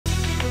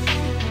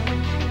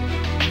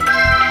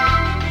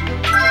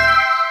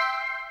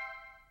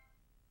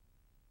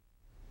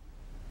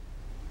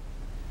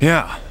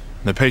Yeah,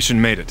 the patient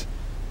made it.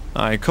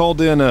 I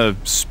called in a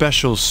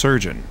special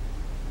surgeon.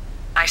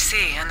 I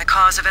see. And the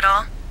cause of it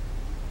all?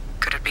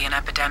 Could it be an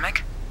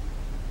epidemic?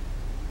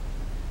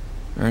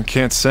 I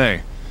can't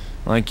say.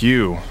 Like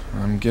you,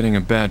 I'm getting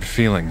a bad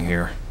feeling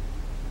here.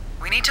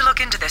 We need to look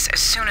into this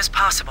as soon as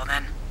possible,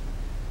 then.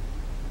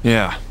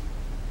 Yeah,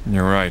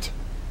 you're right.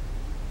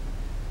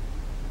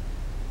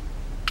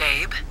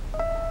 Gabe?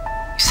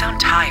 You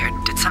sound tired.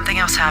 Did something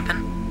else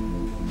happen?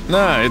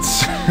 Nah,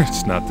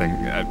 it's nothing.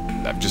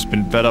 I've just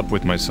been fed up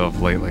with myself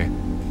lately.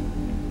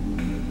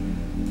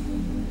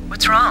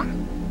 What's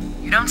wrong?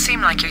 You don't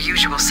seem like your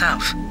usual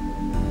self.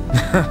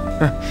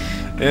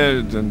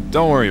 Yeah,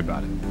 don't worry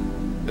about it.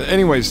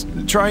 Anyways,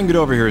 try and get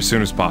over here as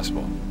soon as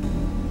possible.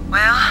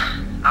 Well,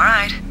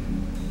 alright.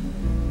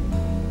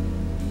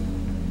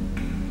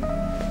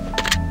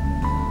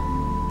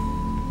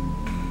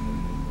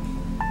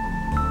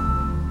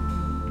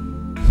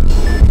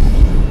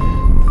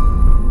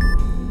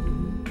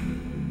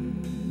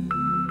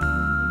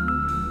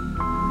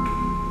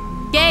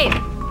 Gabe,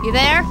 you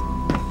there?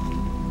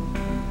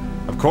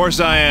 Of course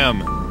I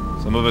am.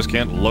 Some of us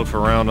can't loaf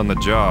around on the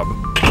job.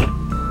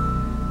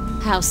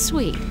 How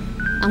sweet.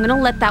 I'm gonna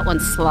let that one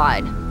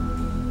slide.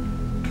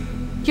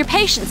 Your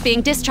patient's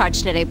being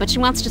discharged today, but she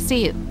wants to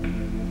see you.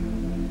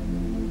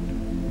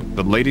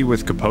 The lady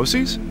with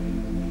Kaposi's?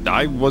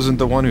 I wasn't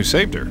the one who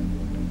saved her.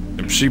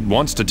 If she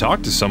wants to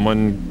talk to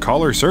someone,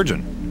 call her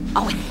surgeon.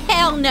 Oh,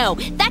 hell no!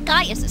 That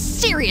guy is a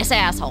serious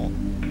asshole.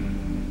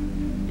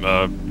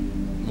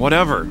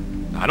 Whatever.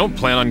 I don't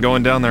plan on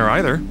going down there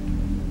either.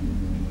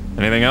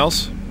 Anything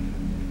else?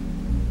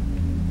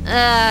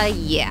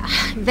 Yeah.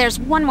 There's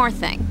one more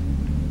thing.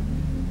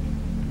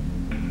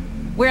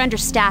 We're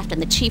understaffed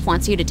and the chief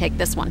wants you to take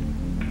this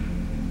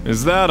one.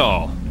 Is that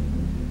all?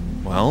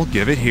 Well,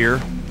 give it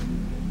here.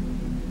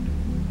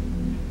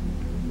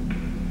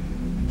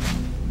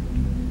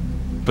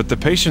 But the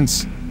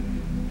patient's...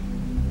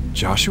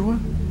 Joshua?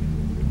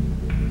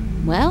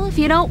 Well, if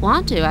you don't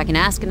want to, I can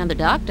ask another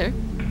doctor.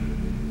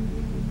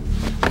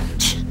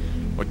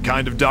 What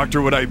kind of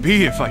doctor would I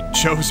be if I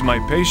chose my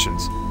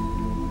patients?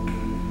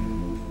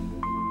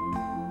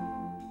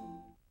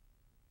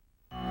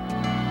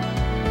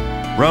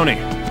 Roni,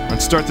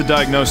 let's start the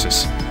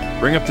diagnosis.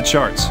 Bring up the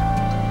charts.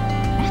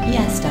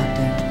 Yes,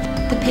 Doctor.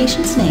 The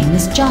patient's name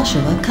is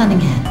Joshua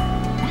Cunningham.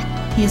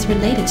 He is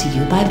related to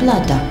you by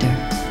blood, Doctor.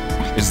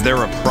 Is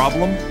there a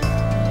problem?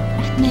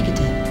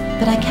 Negative,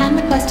 but I can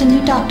request a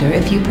new doctor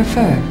if you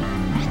prefer.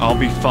 I'll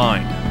be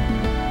fine.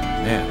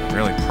 Man, they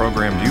really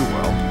programmed you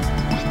well.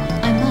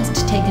 I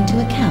must take into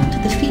account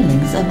the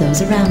feelings of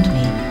those around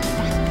me.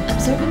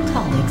 Observing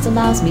colleagues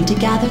allows me to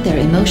gather their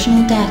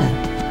emotional data.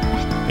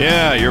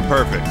 Yeah, you're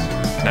perfect.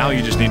 Now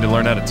you just need to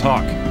learn how to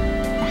talk.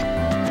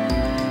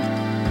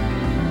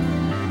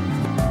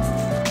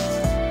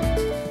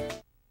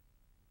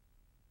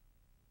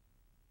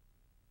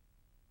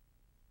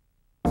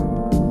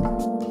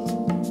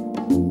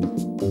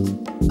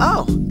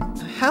 Oh,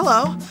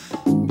 hello.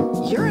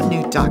 You're a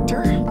new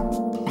doctor.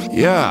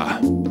 Yeah.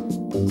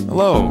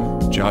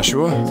 Hello,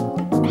 Joshua.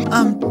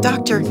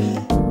 Doctor,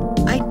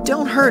 I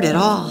don't hurt at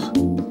all.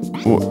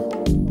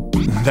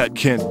 That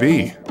can't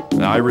be.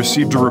 I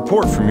received a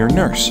report from your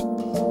nurse.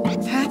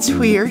 That's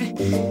weird.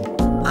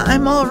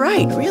 I'm all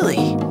right,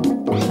 really.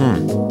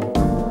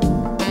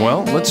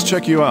 Well, let's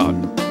check you out.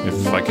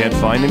 If I can't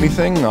find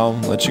anything, I'll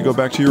let you go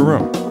back to your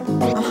room.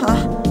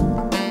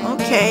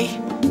 Okay.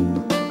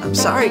 I'm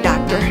sorry,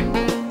 Doctor.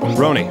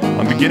 Roni,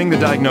 I'm beginning the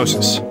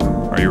diagnosis.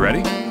 Are you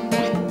ready?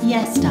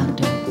 Yes,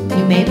 Doctor.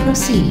 You may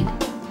proceed.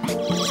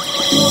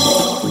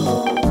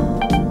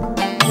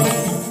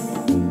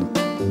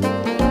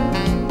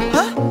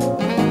 Huh?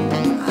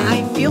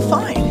 I feel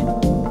fine.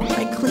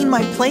 I clean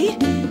my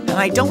plate, and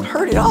I don't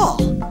hurt at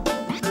all.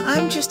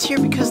 I'm just here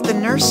because the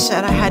nurse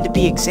said I had to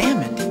be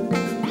examined.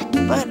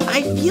 But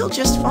I feel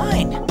just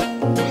fine.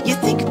 You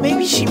think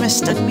maybe she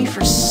mistook me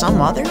for some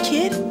other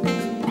kid?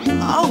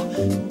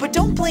 Oh, but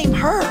don't blame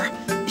her.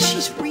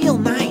 She's real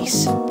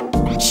nice.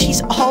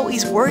 She's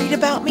always worried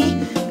about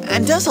me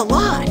and does a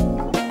lot.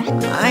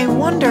 I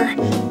wonder,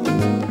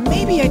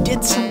 maybe I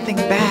did something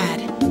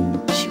bad.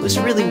 She was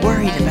really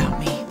worried about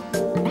me.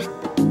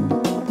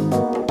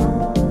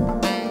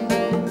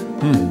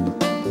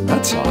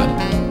 That's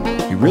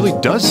odd. He really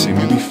does seem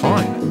to be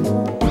fine.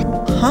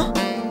 Huh?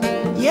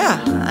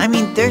 Yeah, I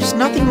mean, there's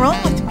nothing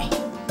wrong with me.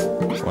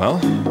 Well,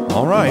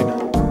 all right.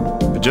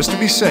 But just to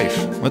be safe,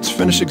 let's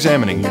finish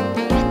examining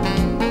you.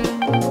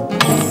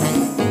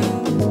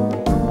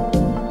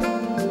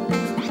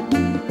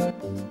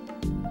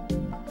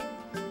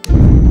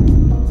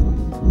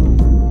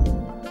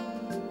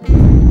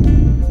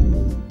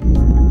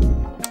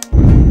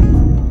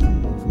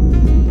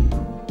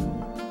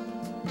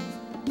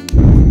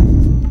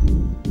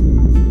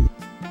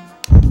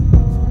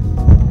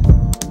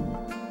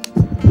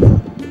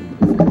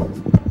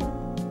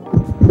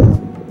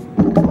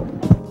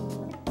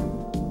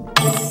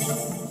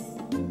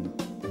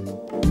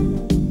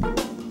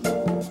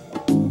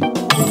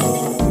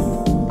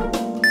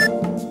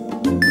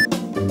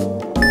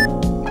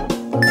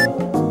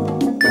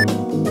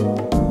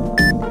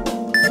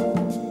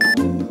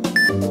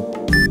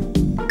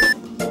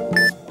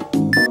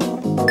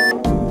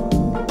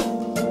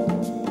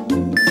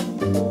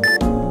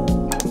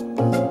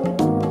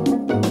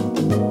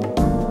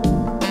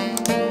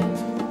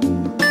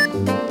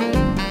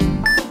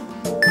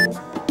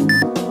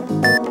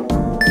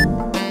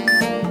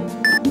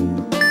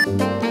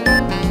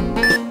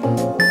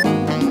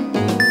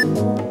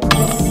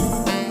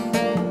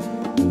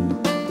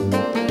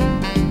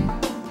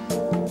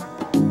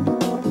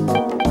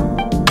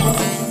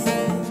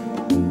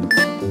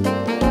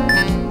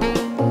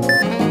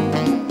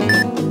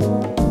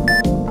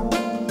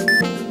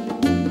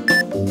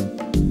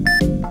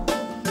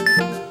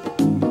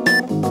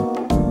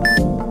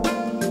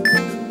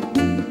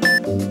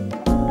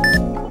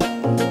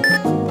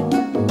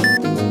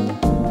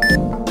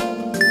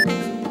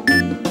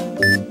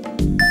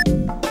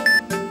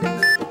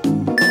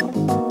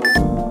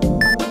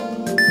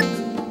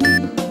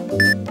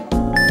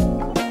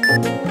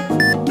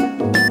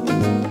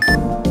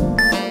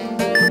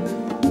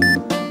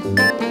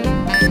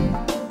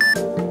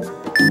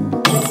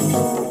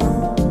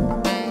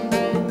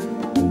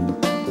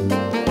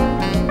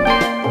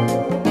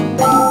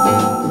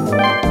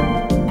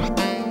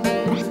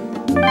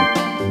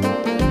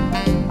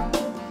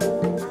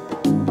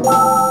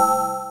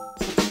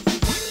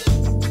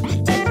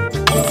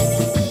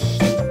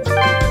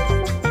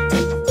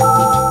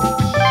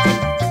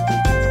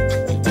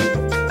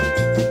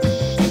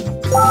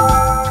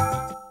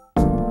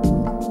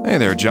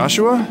 there,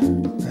 Joshua.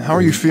 How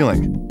are you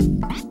feeling?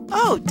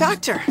 Oh,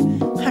 doctor,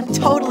 I'm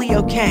totally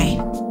okay.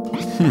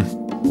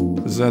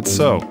 Is that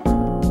so?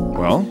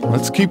 Well,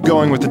 let's keep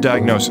going with the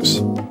diagnosis.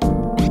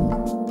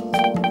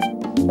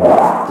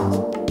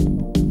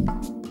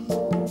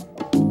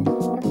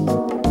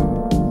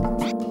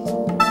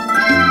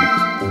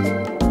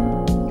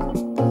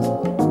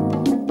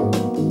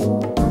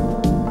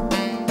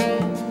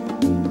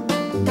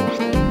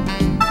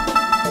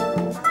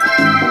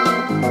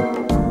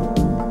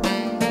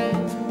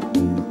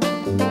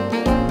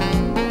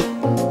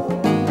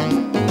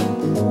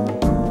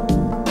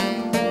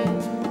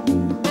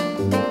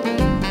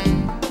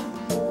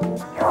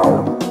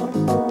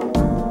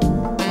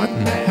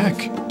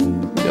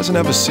 Doesn't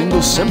have a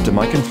single symptom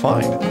I can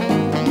find.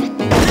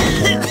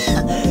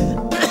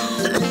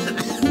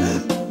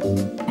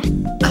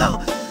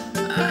 Oh,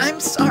 I'm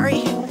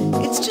sorry.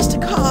 It's just a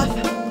cough.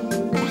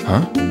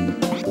 Huh?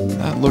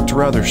 That looked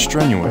rather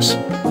strenuous.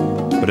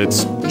 But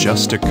it's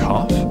just a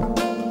cough?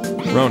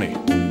 Roni,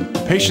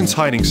 the patient's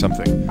hiding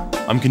something.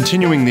 I'm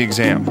continuing the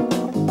exam.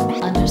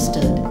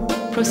 Understood.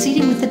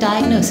 Proceeding with the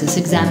diagnosis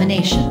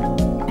examination.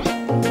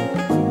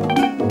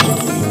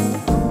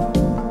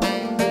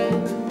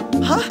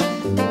 Huh?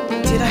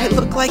 Did I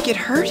look like it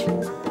hurt?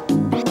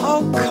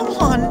 Oh, come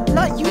on.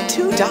 Not you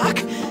too, Doc.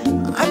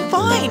 I'm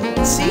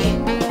fine. See?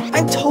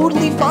 I'm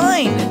totally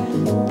fine.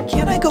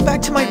 Can't I go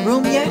back to my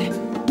room yet?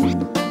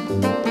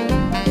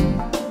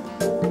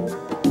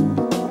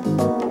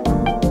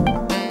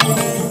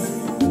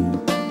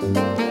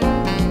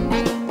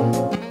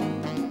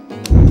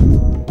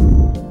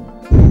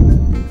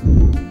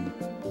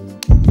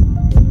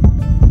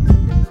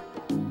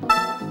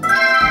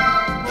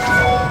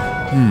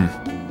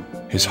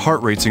 His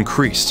heart rate's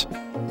increased.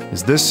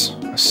 Is this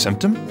a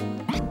symptom?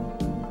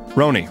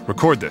 Roni,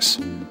 record this.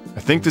 I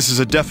think this is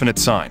a definite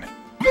sign.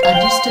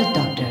 Understood,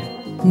 Doctor.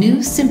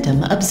 New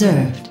symptom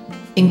observed.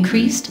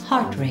 Increased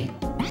heart rate.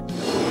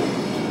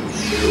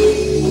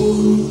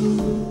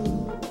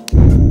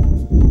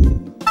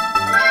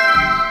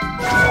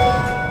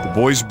 The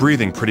boy's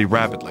breathing pretty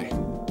rapidly.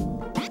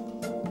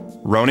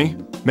 Roni,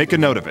 make a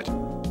note of it.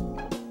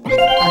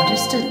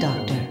 Understood,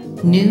 Doctor.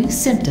 New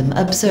symptom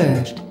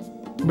observed.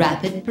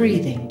 Rapid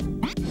breathing.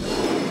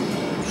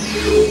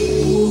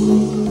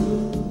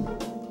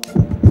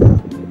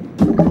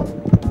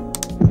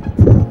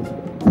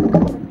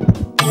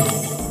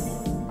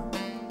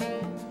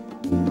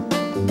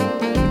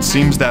 It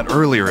seems that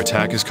earlier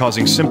attack is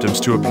causing symptoms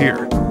to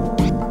appear.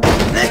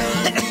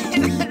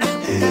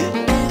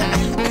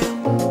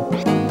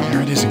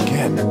 There it is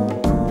again.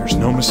 There's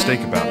no mistake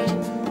about it.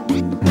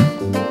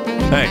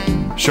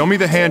 Hey, show me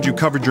the hand you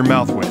covered your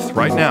mouth with,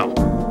 right now.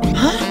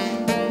 Huh?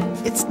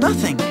 It's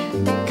nothing.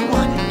 Come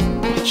on.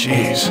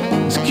 Jeez,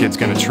 this kid's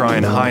gonna try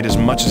and hide as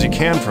much as he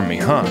can from me,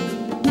 huh?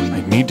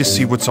 I need to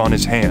see what's on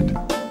his hand.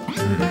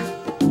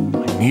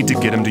 I need to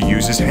get him to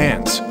use his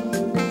hands.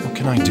 What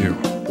can I do?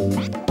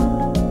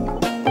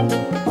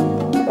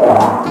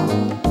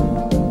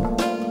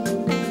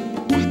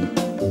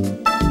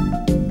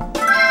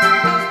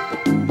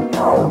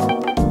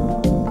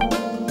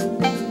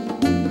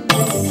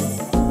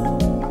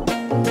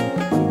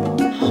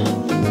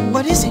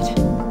 What is it?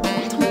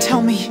 Don't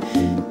tell me.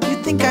 You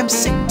think I'm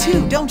sick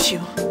too, don't you?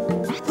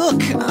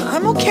 Look,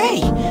 I'm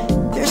okay.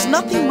 There's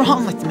nothing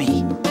wrong with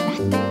me.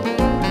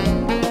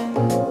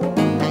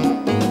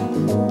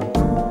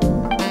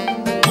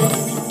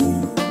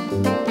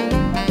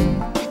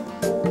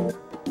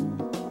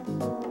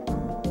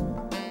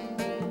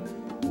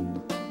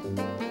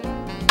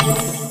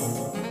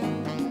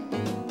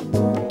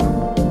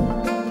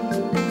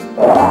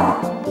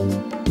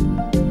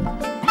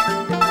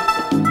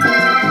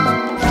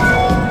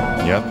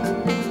 Yep,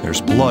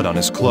 there's blood on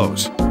his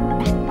clothes.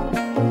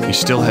 He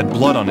still had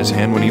blood on his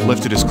hand when he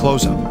lifted his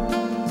clothes up.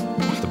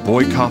 The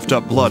boy coughed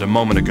up blood a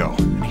moment ago,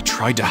 and he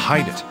tried to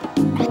hide it.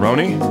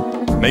 Roni,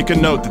 make a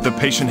note that the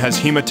patient has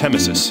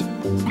hematemesis.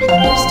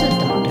 Understood,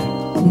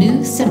 Doctor.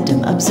 New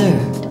symptom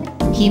observed.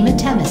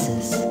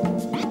 Hematemesis.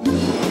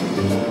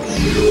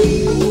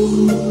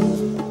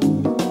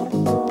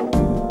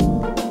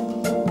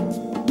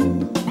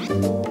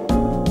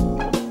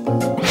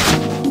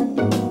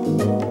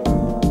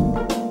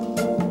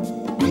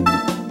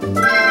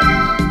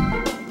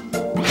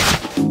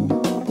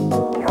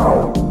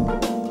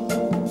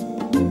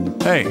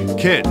 Hey,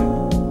 kid,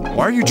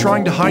 why are you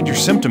trying to hide your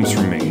symptoms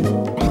from me?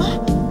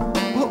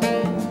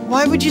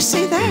 Why would you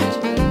say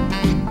that?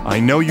 I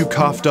know you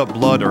coughed up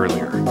blood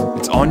earlier.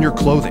 It's on your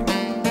clothing.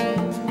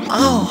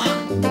 Oh.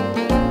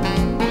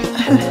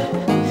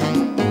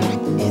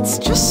 It's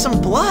just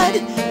some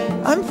blood.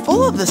 I'm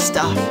full of the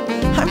stuff.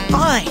 I'm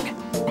fine.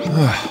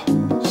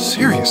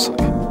 Seriously,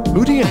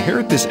 who do you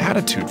inherit this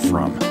attitude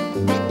from?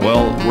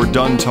 Well, we're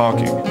done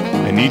talking.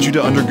 I need you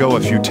to undergo a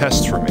few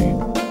tests for me.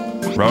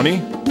 Roni,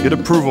 get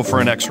approval for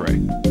an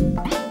X-ray.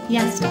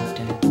 Yes,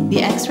 Doctor.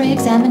 The X-ray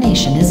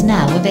examination is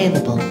now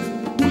available.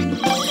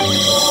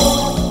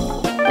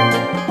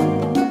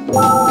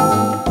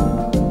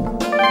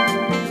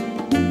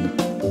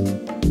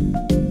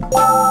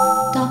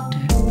 Doctor,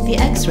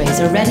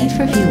 X-rays are ready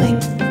for viewing.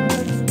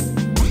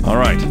 All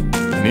right,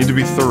 I need to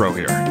be thorough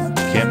here.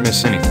 Can't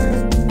miss anything.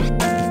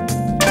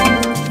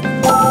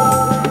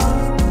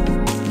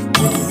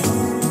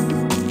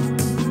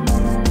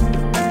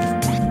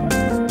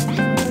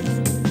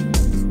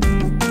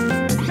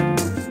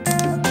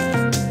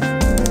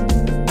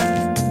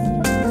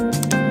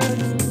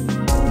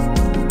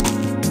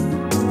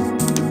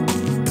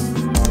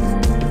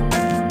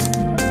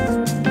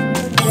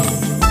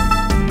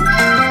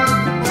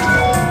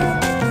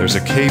 There's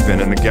a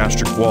cave-in the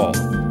gastric wall.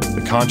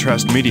 The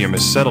contrast medium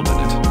is settled in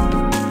it.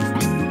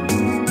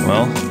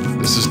 Well,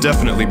 this is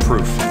definitely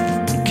proof.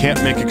 You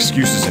can't make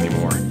excuses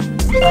anymore. I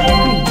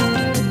agree,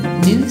 Doctor.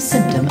 New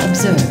symptom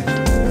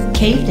observed.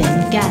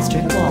 Caved-in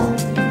gastric wall.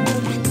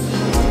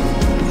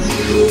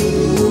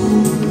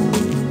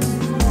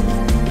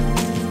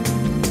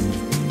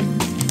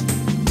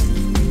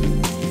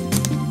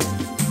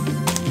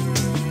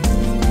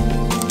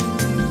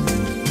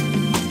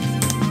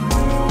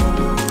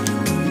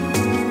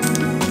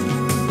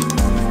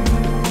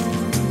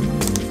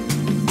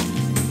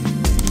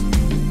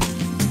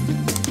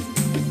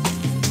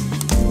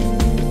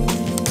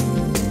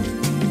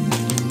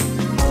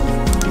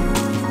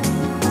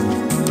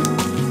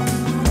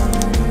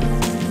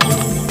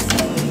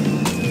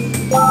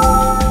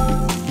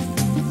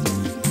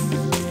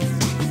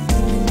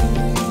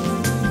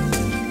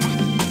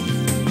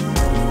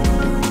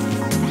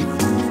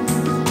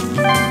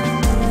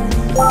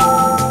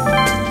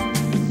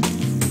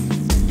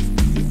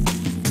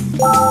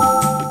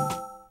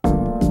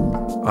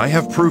 I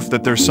have proof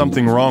that there's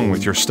something wrong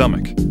with your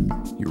stomach.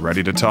 You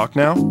ready to talk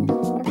now?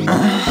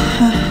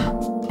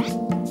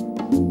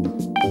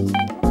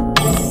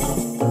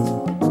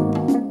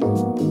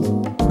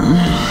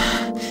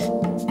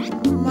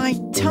 My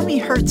tummy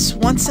hurts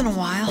once in a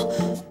while,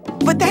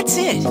 but that's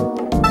it.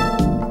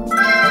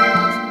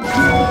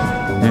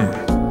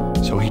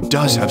 So he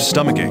does have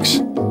stomach aches.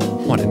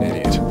 What an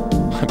idiot.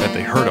 I bet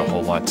they hurt a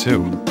whole lot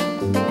too.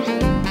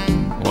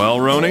 Well,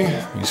 Roni,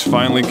 he's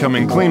finally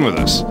coming clean with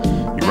us.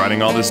 You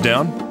writing all this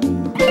down?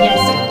 Yes,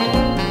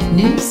 Doctor.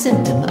 New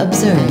symptom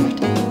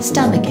observed.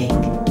 Stomachache.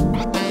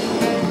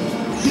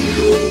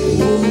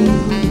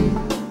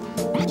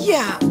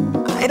 Yeah,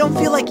 I don't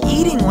feel like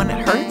eating when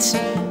it hurts.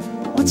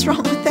 What's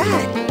wrong with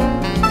that?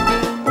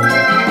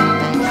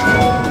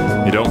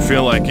 You don't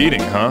feel like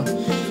eating, huh?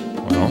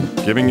 Well,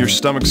 given your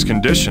stomach's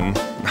condition,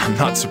 I'm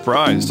not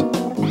surprised.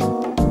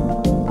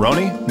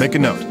 Roni, make a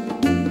note.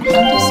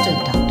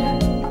 Understood,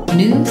 Doctor.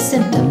 New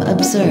symptom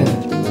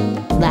observed.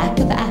 Lack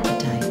of appetite.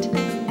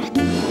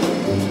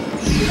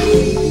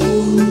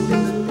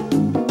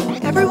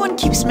 Everyone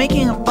keeps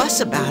making a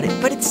fuss about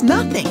it, but it's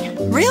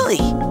nothing. Really.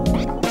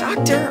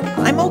 Doctor,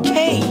 I'm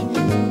okay.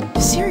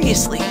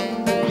 Seriously.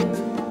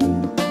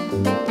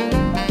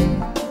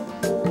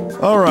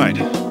 All right.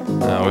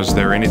 Now, is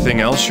there anything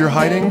else you're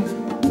hiding?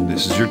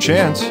 This is your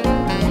chance.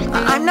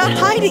 I'm not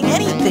hiding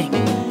anything.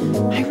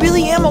 I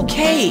really am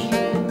okay.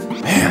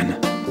 Man,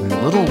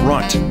 that little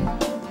runt.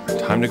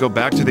 Time to go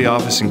back to the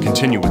office and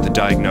continue with the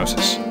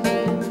diagnosis.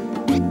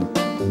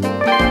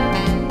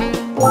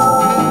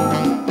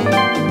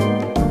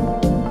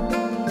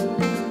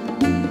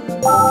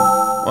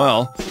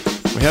 Well,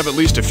 we have at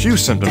least a few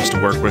symptoms to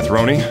work with,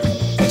 Roni.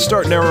 Let's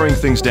start narrowing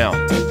things down.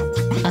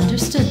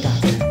 Understood,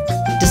 Doctor.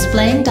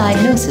 Displaying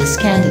diagnosis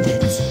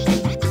candidates.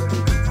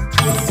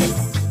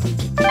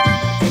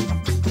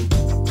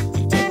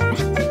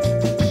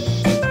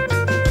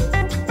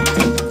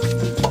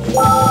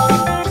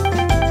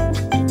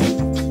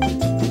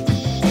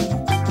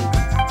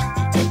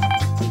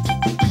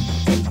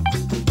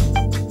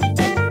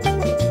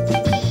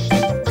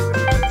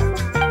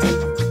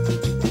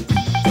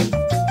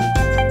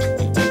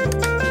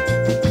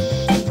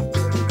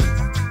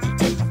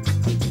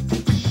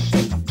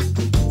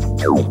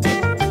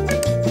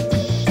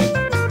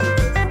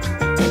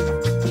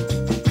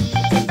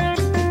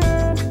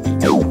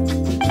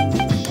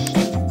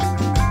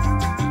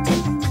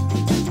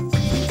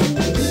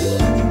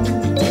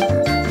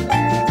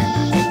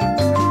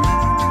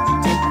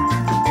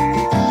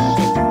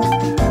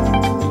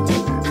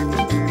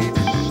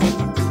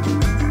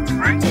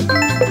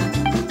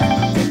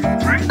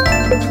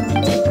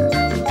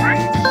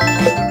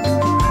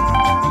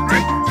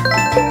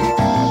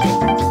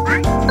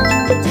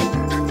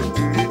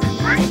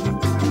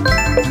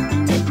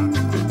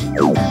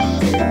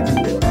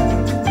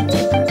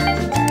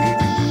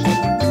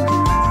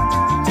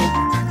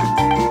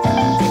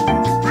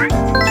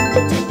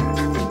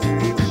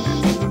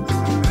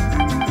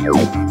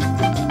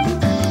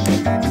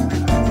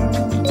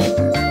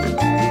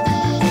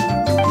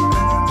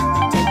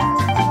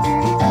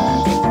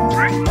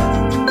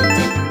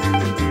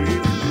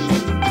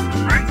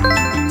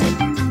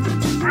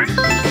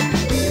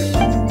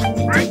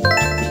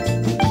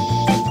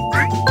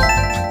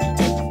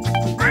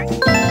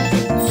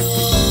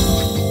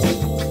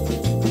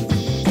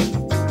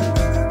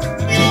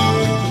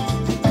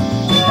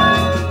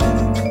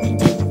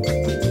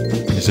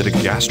 Is it a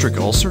gastric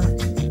ulcer?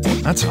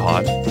 That's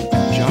odd.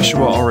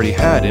 Joshua already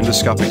had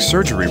endoscopic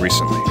surgery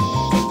recently.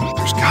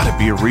 There's gotta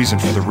be a reason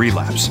for the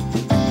relapse.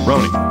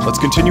 Roni, let's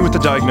continue with the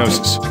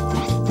diagnosis.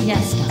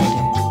 Yes,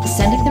 Doctor.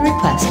 Sending the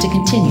request to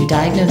continue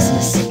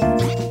diagnosis.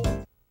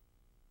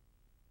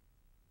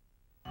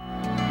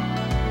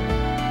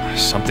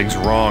 Something's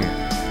wrong.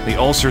 The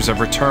ulcers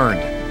have returned.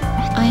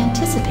 I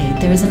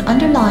anticipate there is an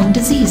underlying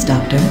disease,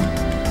 Doctor.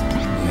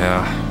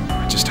 Yeah,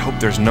 I just hope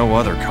there's no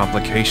other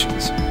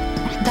complications.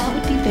 That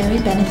would be very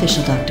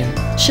beneficial, Doctor.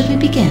 Should we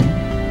begin?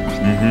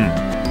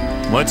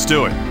 Let's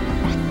do it.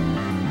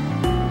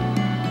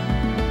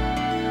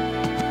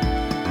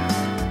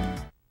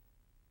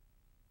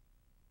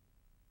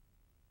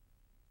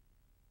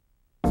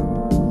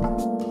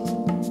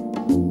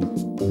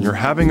 You're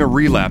having a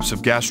relapse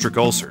of gastric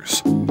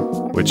ulcers,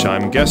 which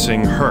I'm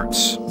guessing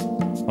hurts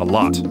a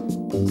lot.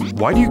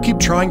 Why do you keep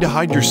trying to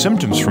hide your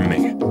symptoms from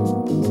me?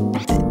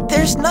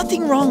 There's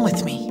nothing wrong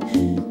with me.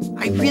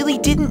 I really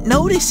didn't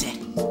notice it.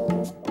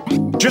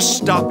 Just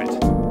stop it.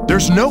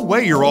 There's no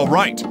way you're all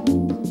right.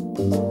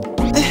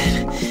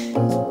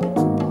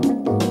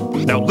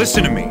 Now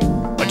listen to me.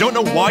 I don't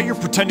know why you're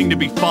pretending to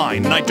be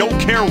fine, and I don't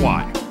care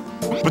why.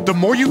 But the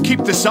more you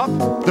keep this up,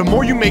 the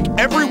more you make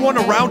everyone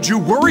around you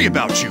worry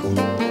about you.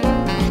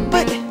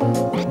 But...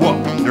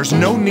 Whoa, there's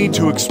no need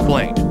to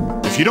explain.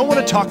 If you don't want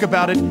to talk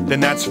about it, then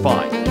that's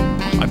fine.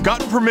 I've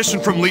gotten permission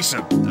from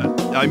Lisa,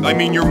 I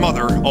mean your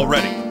mother,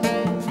 already.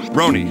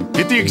 Roni,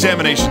 get the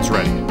examinations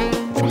ready.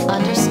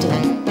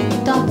 Understood.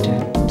 Doctor,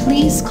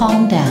 please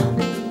calm down.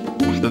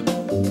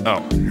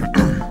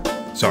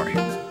 Sorry.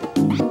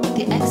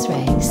 The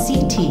X-ray,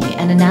 CT,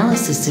 and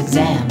analysis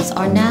exams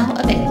are now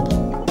available.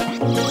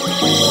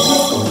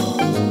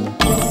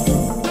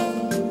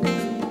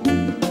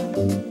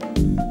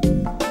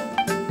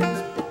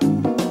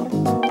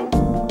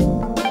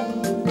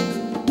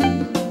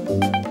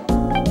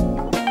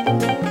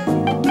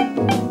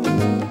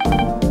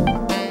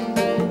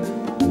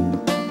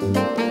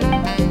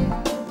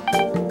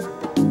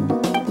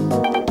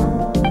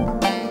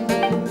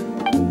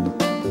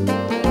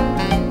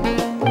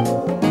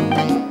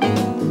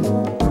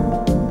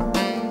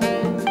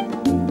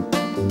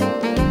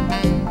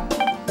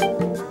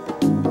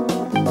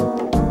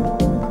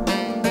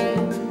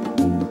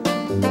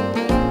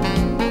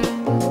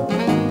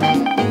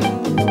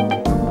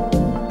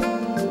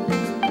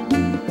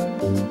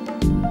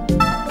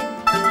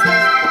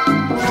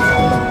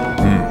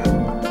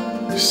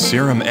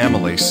 Serum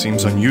amylase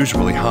seems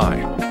unusually high.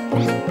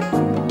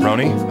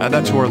 Roni, add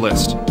that to our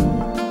list.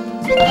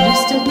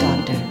 Understood,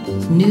 Doctor.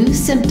 New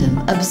symptom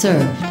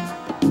observed.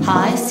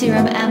 High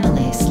serum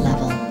amylase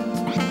level.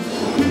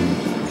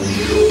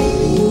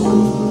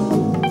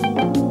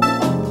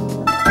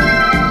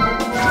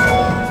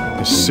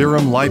 The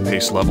serum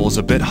lipase level is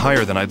a bit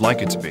higher than I'd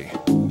like it to be.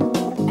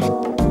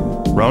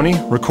 Roni,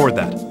 record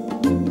that.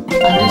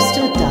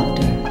 Understood,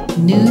 Doctor.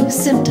 New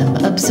symptom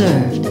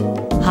observed.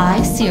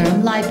 High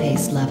serum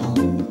lipase level.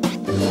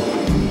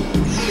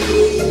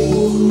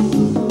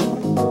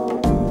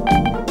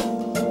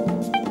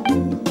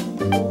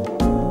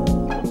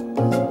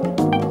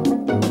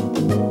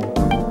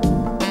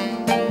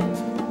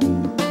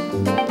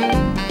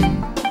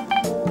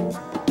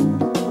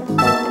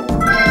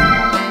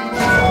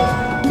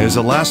 His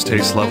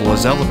elastase level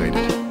is elevated.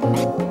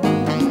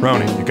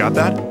 Roni, you got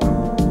that?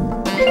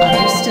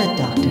 Understood,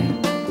 Doctor.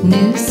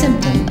 New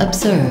symptom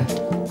observed.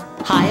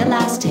 High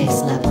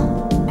elastase level.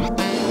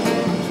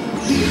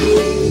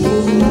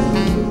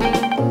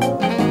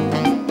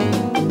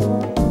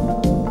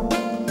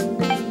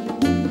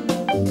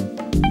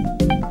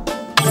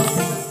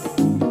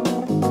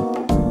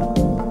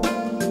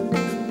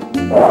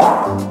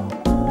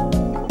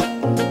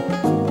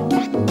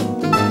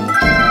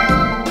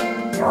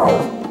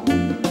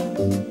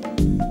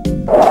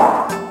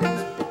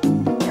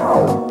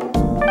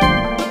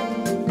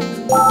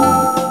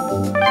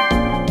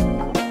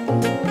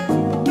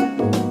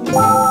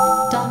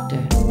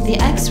 Doctor, the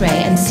X-ray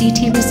and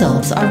CT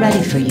results are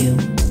ready for you.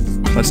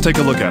 Let's take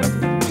a look at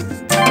him.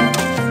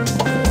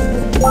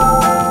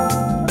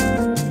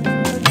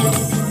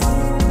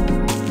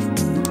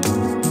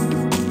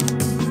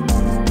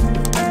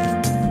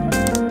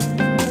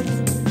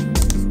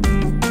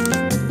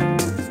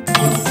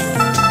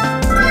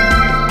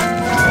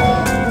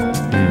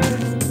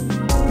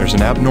 There's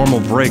an abnormal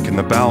break in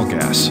the bowel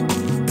gas.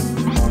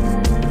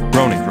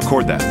 Roni,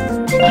 record that.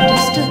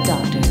 Understood,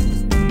 Doctor.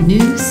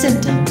 New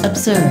symptom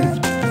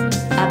observed.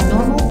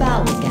 Abnormal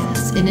bowel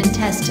gas in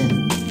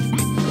intestine.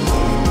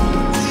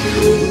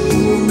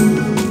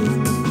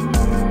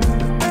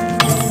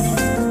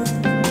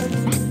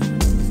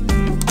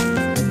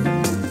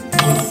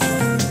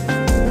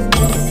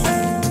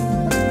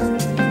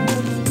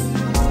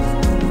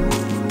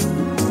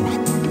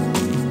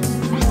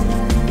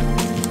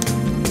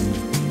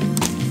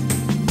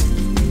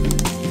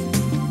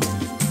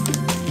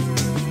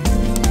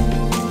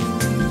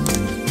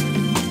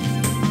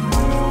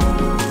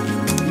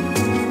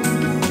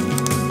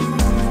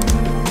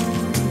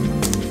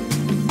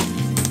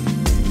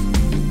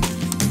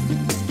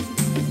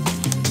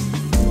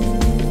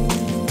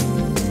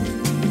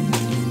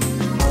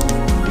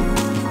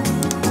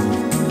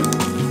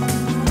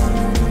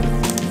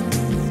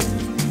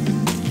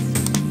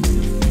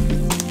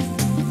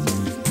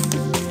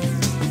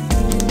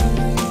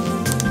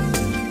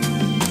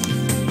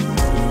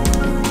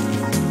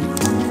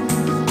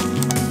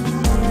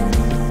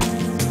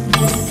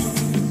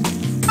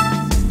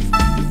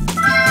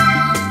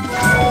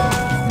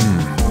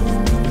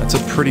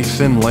 pretty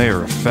thin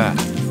layer of fat.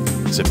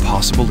 Is it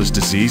possible his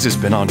disease has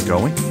been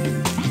ongoing?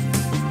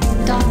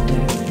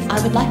 Doctor, I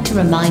would like to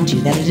remind you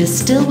that it is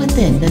still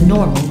within the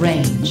normal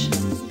range.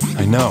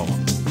 I know.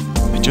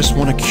 I just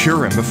want to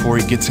cure him before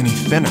he gets any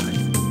thinner.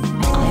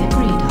 I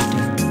agree,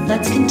 Doctor.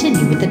 Let's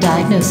continue with the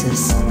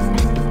diagnosis.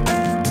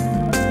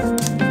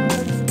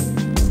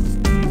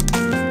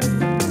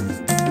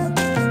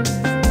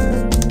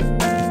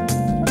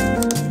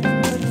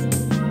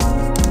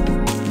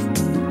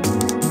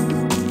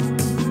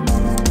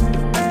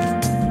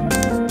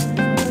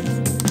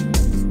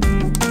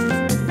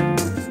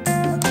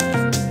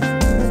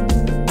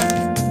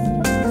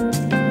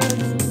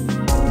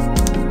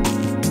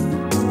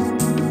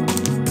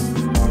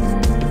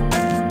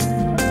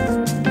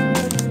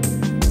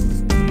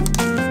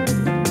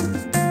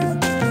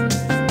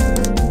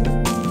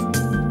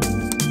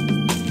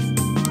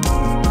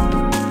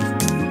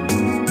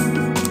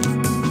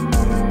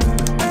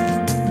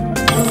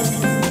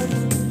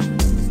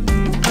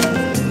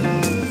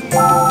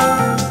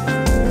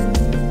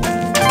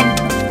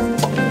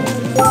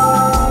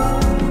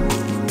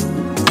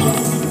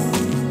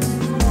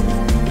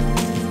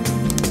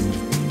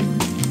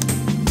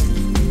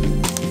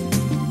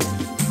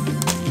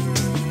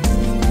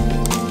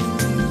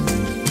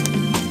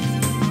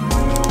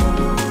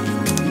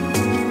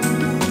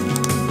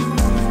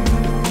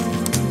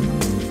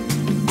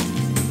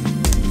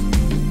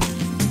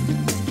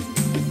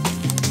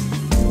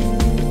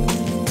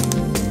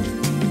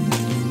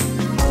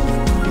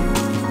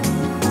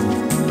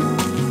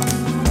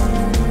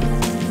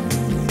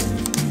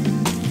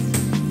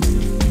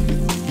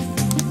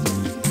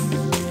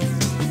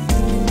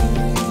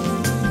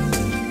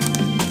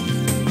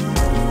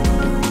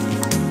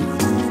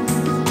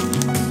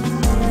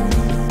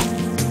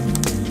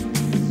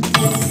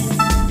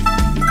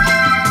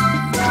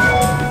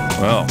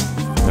 Well,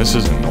 this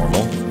isn't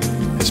normal.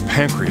 His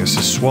pancreas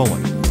is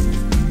swollen.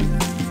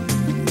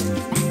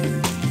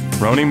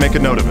 Roni, make a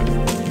note of it.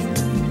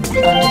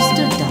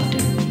 Understood,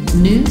 Doctor.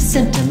 New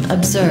symptom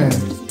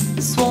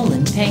observed.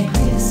 Swollen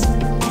pancreas.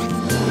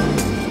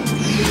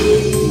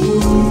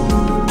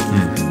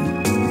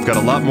 We've got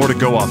a lot more to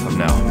go off of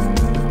now.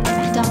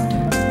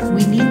 Doctor,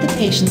 we need the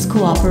patient's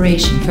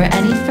cooperation for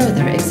any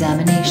further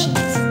examinations.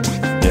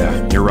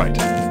 Yeah, you're right.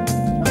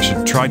 I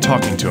should try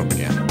talking to him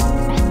again.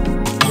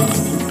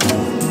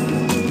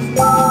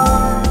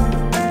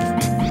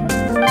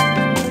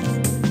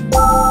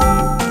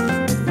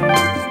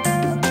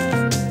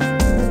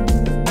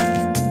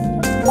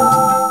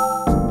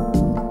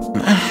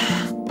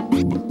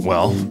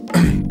 Well,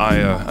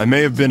 I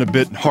may have been a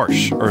bit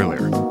harsh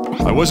earlier.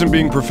 I wasn't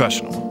being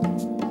professional.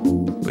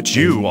 But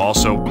you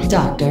also...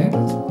 Doctor?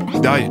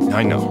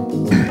 I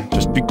know.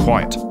 Just be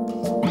quiet.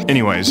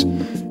 Anyways,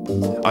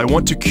 I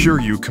want to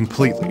cure you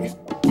completely.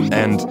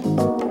 And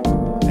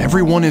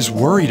everyone is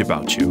worried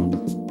about you.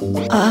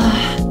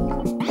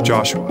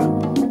 Joshua,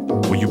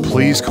 will you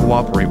please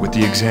cooperate with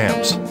the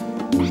exams?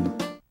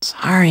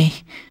 Sorry.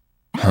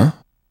 Huh?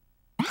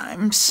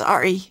 I'm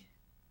sorry.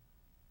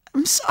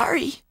 I'm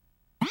sorry.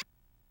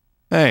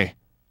 Hey.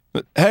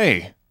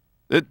 Hey.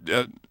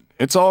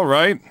 It's all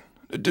right.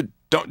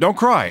 Don't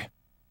cry.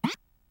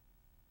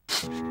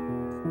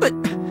 But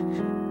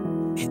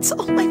it's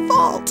all my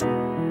fault.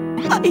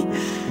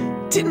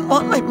 I didn't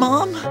want my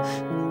mom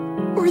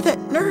or that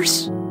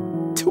nurse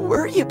to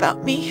worry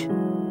about me.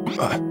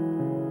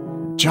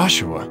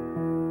 Joshua.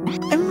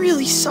 I'm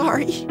really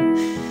sorry.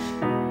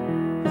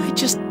 I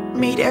just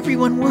made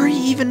everyone worry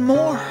even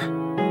more.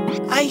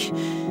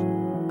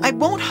 I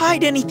won't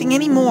hide anything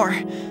anymore.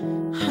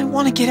 I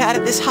want to get out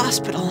of this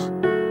hospital.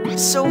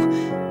 So,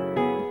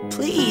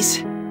 please.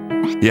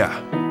 Yeah,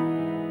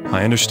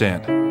 I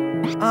understand.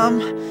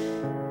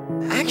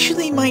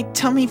 Actually, my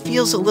tummy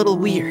feels a little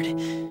weird.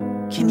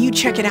 Can you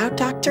check it out,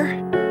 Doctor?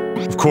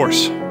 Of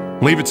course.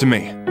 Leave it to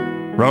me.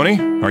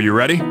 Roni, are you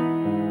ready?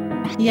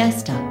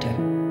 Yes, Doctor.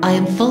 I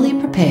am fully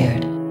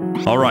prepared.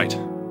 All right,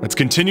 let's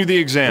continue the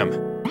exam.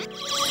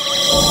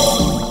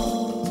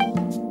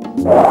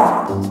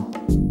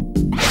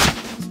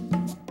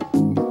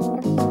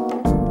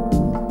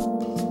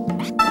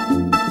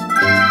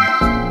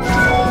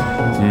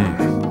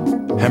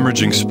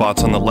 Hemorrhaging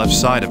spots on the left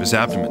side of his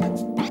abdomen.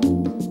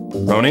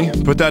 Roni,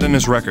 put that in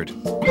his record.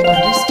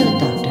 Understood,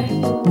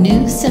 Doctor.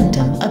 New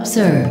symptom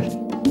observed.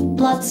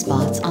 Blood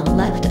spots on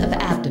left of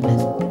abdomen.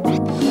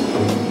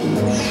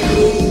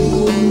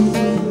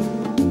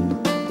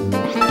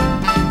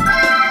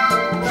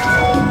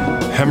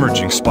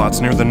 Hemorrhaging spots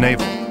near the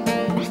navel.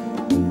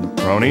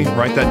 Roni,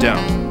 write that down.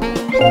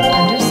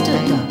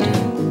 Understood,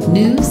 Doctor.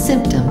 New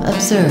symptom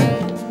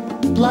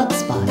observed. Blood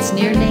spots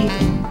near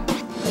navel.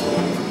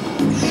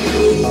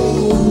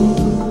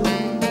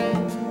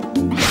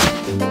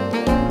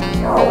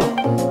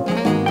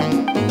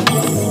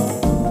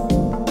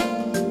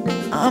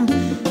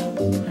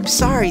 I'm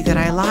sorry that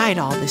I lied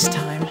all this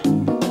time.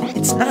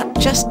 It's not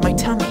just my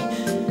tummy.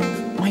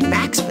 My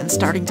back's been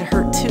starting to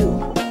hurt too.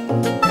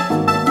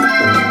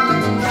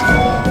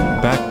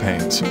 Back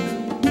pains.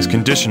 His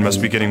condition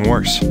must be getting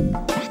worse.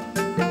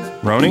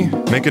 Roni,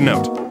 make a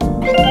note.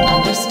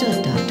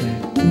 Understood,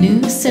 Doctor.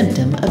 New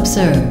symptom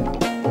observed.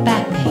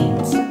 Back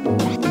pains.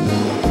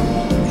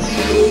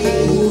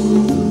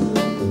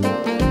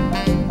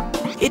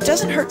 It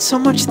doesn't hurt so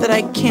much that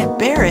I can't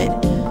bear it,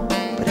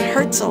 but it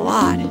hurts a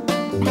lot.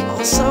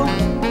 Also,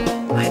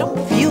 I don't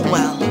feel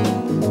well.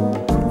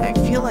 I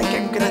feel like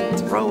I'm gonna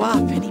throw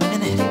up any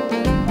minute.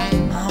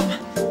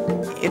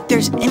 If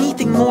there's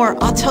anything more,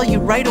 I'll tell you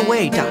right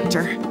away,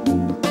 Doctor.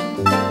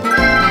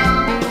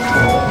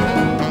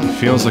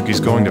 Feels like he's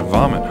going to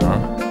vomit,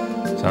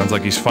 huh? Sounds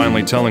like he's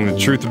finally telling the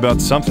truth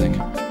about something.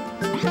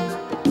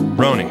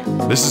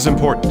 Roni, this is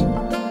important.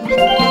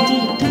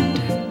 Indeed,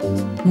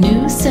 Doctor.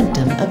 New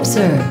symptom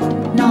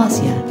observed.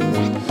 Nausea.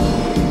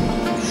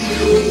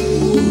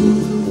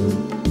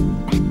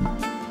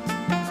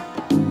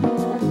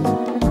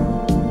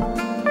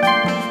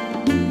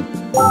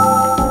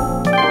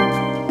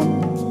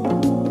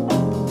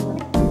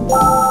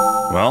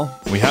 Well,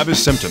 we have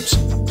his symptoms.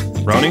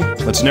 Roni,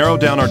 let's narrow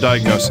down our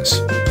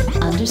diagnosis.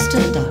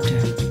 Understood, Doctor.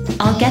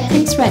 I'll get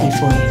things ready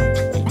for you.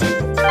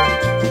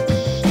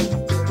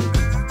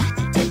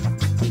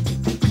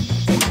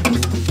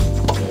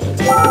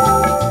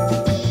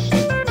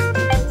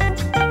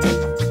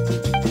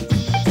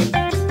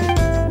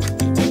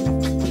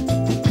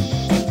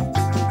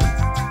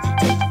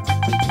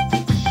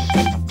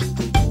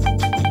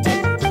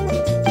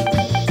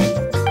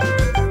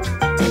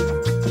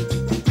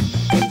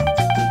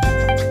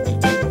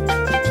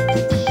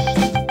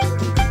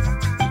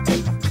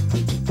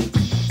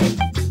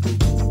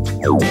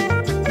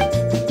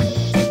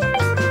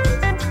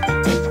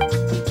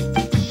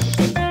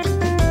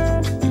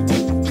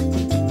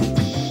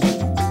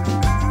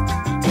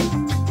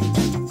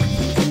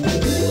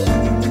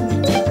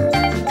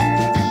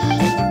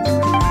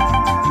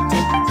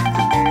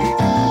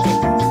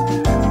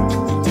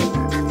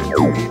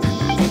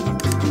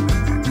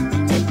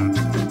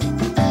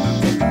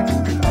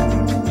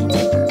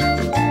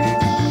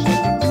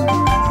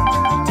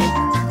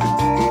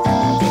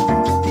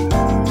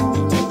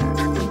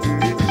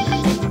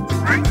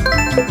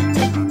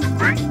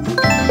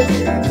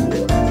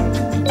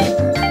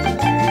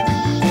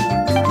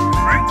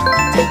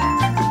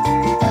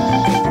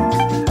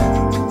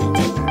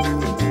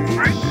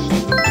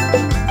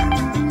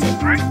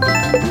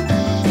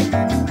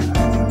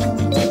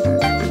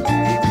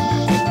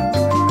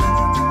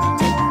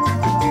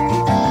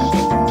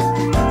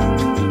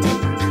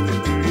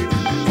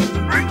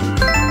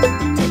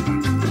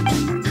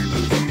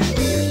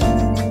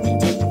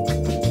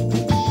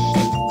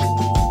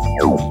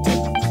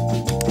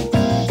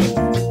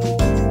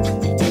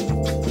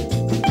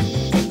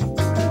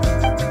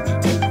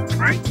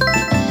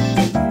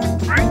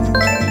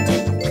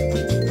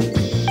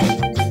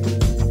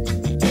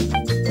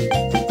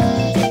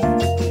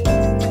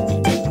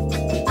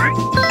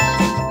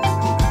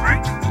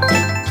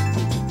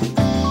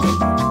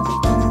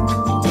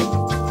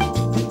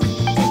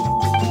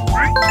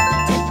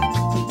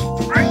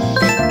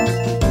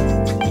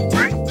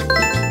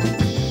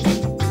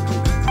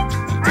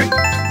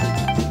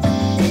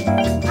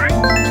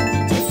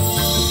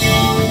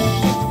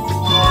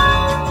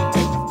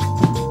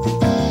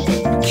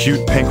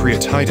 Acute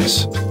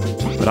pancreatitis.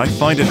 But I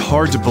find it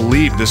hard to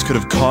believe this could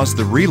have caused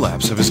the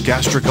relapse of his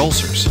gastric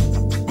ulcers.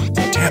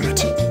 Damn it.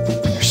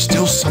 There's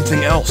still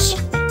something else.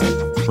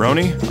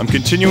 Roni, I'm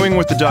continuing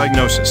with the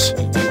diagnosis.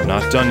 We're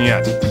not done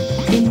yet.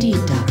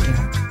 Indeed, Doctor.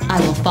 I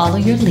will follow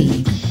your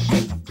lead.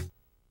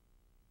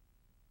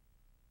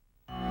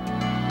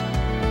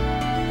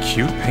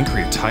 Acute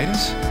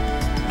pancreatitis?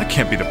 That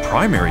can't be the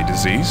primary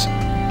disease.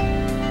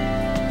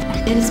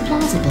 It is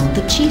plausible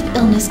the chief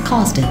illness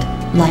caused it,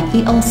 like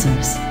the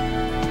ulcers.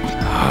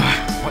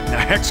 What the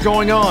heck's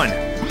going on?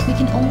 We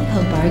can only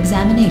hope our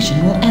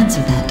examination will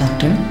answer that,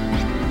 Doctor.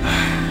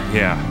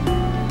 Yeah.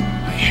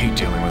 I hate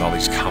dealing with all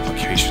these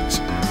complications.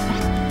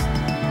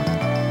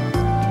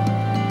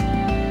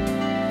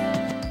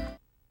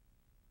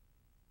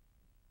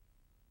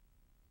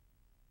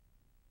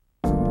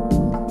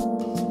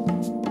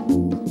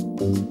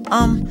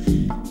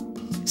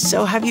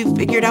 So have you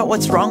figured out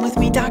what's wrong with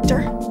me,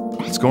 Doctor?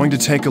 It's going to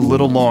take a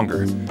little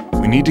longer.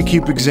 We need to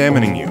keep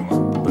examining you.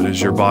 But is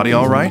your body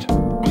all right?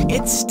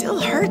 It still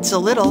hurts a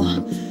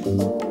little.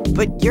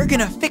 But you're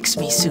gonna fix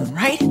me soon,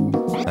 right?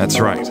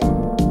 That's right.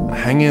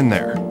 Hang in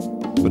there.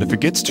 But if it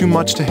gets too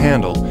much to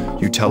handle,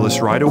 you tell us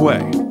right away,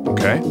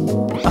 okay?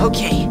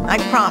 Okay, I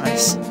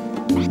promise.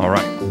 All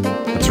right.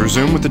 Let's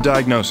resume with the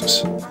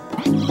diagnosis.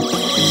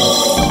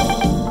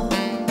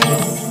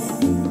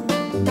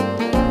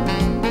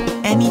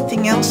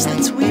 Anything else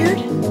that's weird?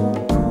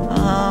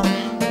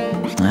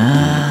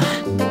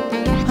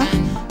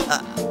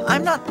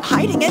 I'm not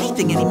hiding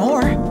anything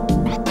anymore.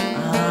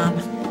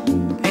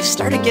 I've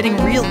started getting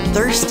real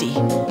thirsty.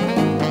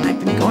 I've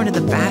been going to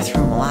the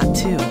bathroom a lot,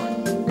 too.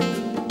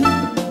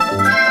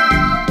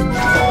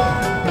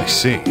 I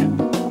see.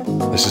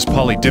 This is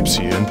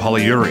polydipsia and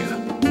polyuria.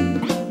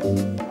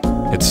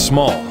 It's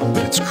small,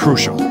 but it's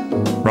crucial.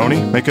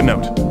 Roni, make a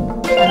note.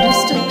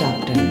 Understood,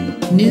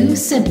 Doctor. New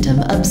symptom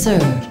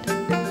observed.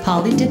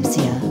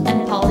 polydipsia,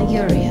 and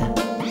polyuria.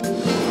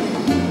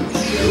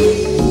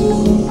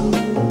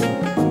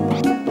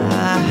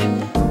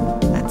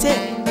 That's it.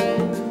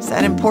 Is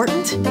that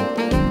important?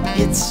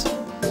 It's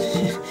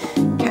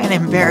kind of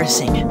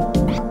embarrassing.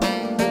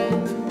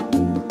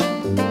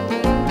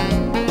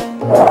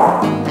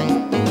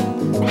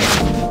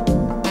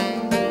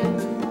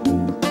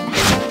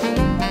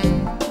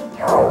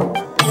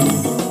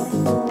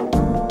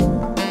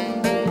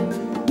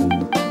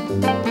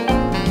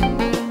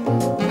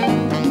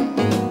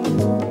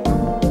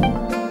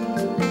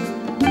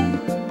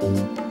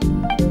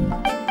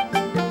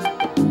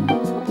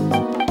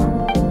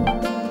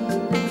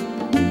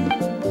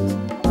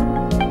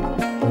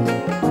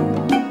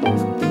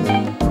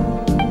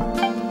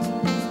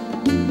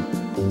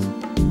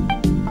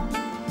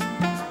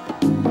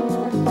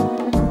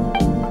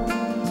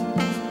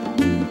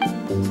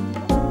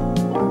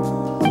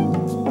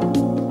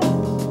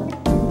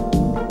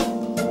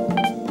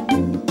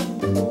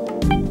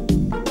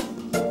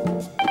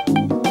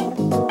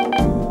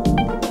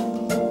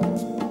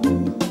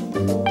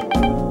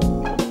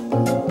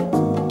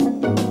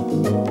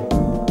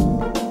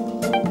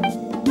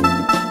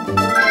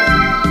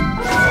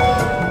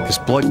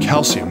 Blood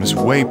calcium is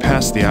way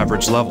past the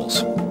average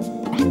levels.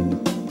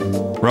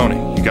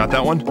 Roni, you got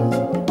that one?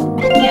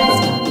 Yes,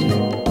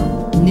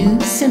 Doctor. New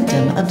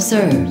symptom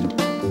observed.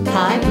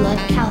 High blood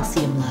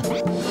calcium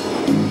level.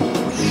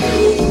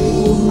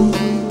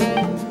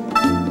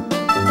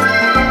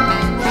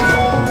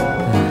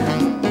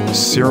 The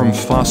serum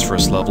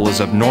phosphorus level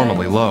is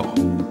abnormally low.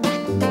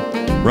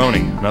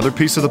 Roni, another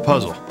piece of the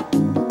puzzle.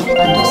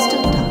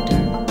 Understood,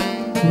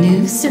 Doctor.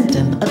 New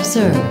symptom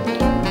observed.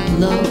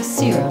 Low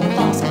serum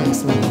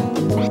phosphorus level.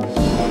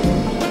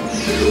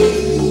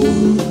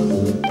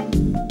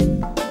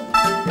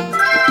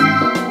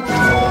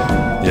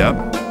 Yep,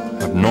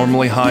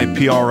 abnormally high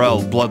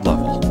PRL blood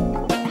level.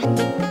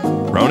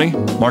 Roni,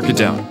 mark it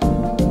down.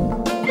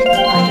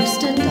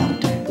 Understood,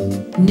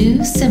 Doctor.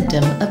 New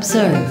symptom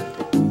observed.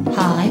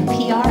 High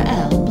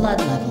PRL blood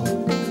level.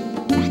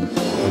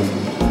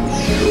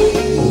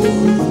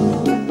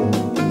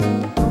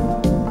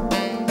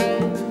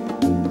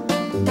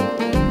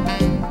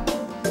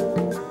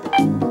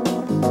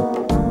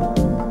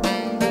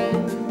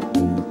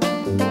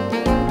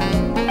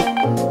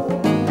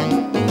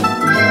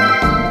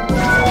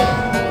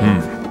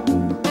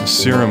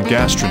 Serum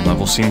gastrin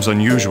level seems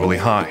unusually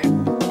high.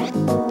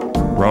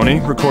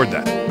 Roni, record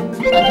that.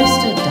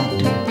 Understood,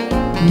 Doctor.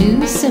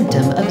 New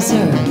symptom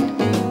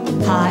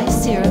observed. High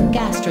serum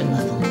gastrin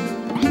level.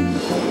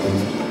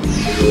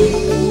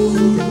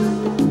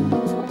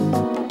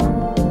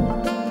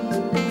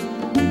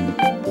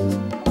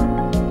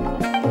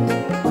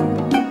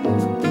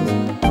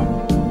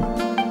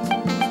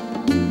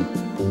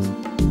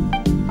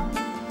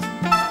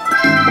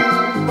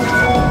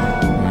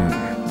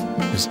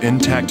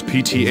 Intact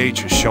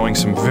PTH is showing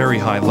some very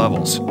high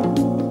levels.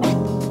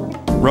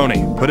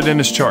 Roni, put it in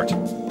his chart.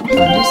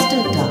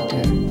 Understood,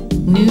 Doctor.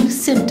 New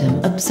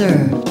symptom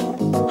observed.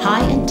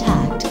 High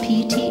intact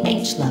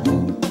PTH level.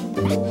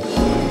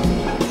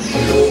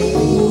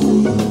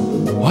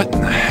 What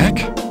in the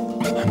heck?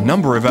 A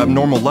number of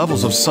abnormal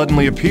levels have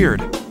suddenly appeared.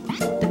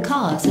 The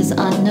cause is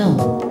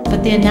unknown,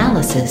 but the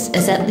analysis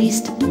is at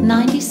least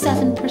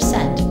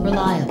 97%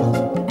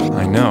 reliable.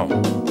 I know.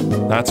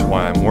 That's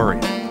why I'm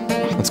worried.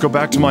 Let's go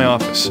back to my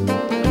office.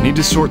 I need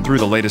to sort through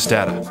the latest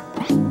data.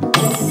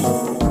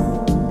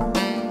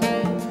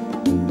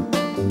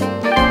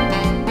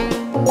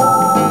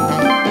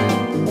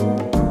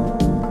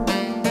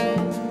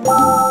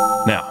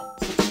 Now,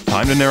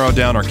 time to narrow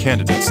down our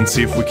candidates and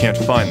see if we can't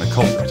find the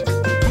culprit.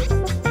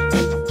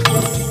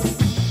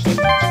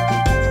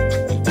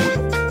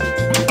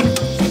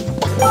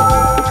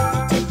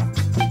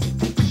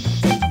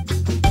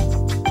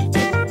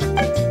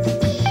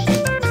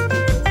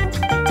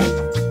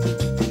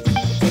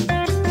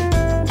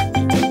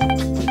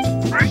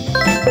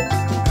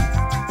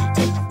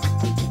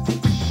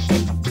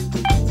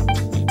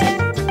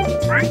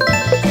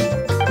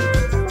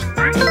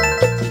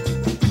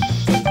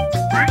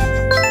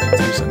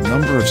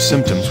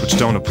 Symptoms which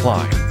don't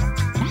apply.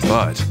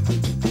 But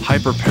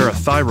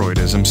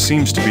hyperparathyroidism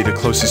seems to be the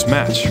closest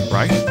match,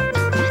 right?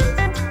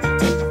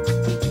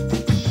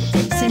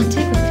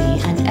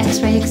 Scintigraphy and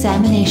X-ray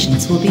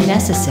examinations will be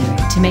necessary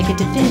to make a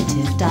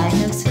definitive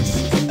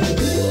diagnosis.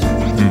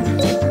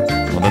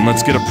 Well, then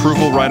let's get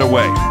approval right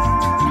away.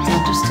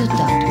 Understood,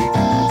 Doctor.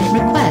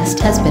 Request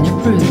has been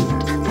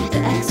approved. The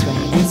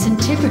X-ray and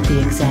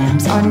scintigraphy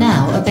exams are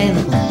now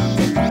available.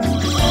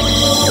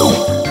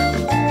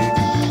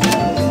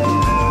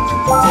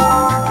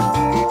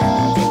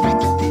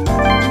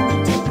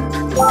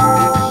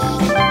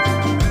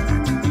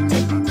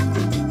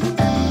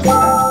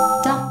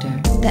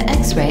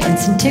 X-ray and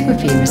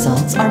scintigraphy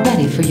results are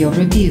ready for your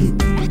review.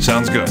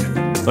 Sounds good.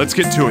 Let's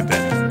get to it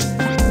then.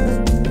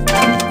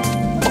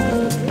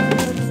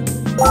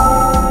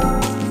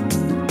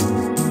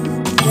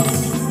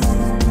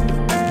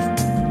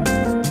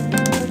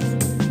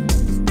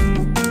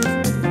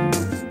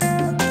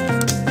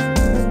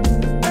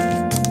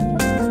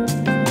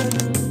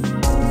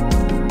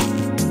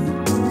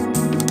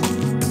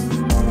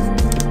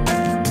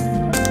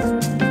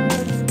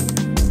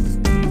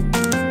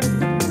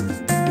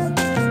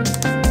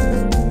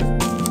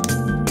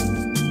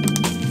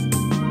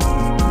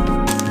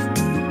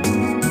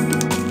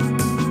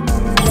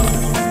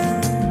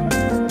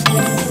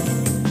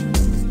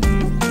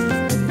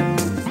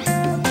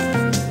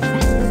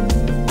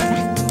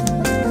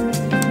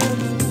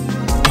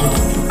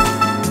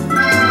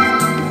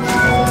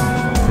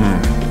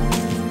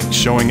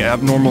 showing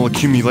abnormal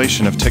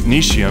accumulation of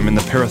technetium in the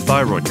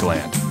parathyroid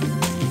gland.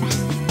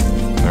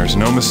 There's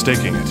no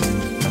mistaking it.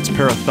 That's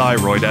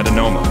parathyroid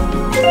adenoma.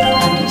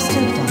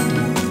 Understood,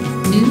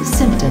 Doctor. New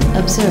symptom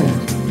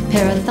observed.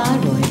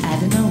 Parathyroid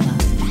adenoma.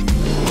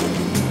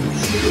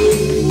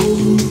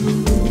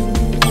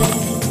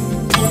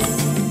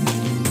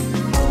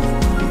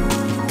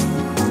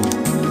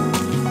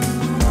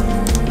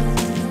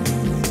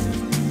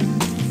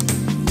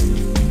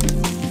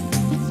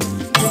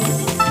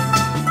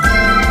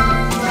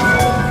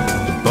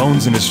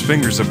 Bones in his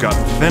fingers have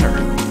gotten thinner.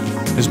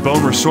 His bone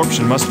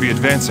resorption must be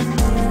advancing.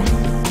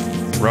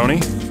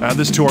 Roni, add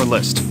this to our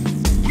list.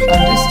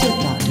 Understood,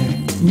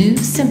 Doctor. New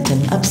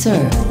symptom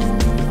observed.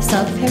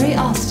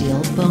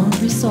 Subperiosteal bone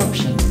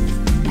resorption.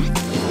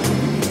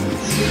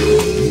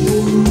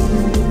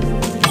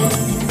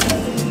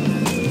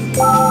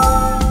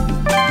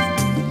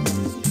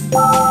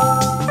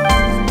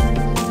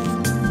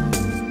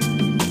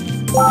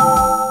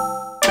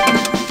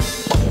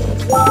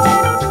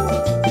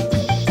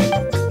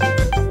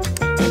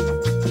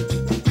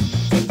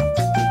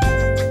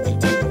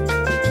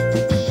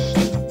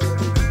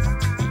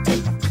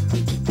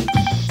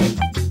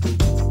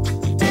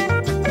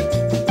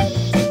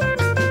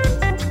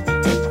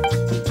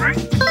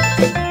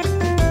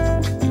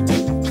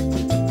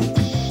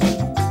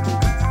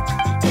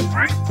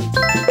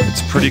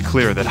 Pretty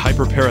clear that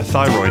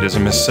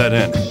hyperparathyroidism has set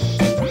in.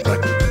 But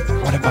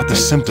what about the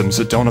symptoms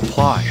that don't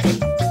apply?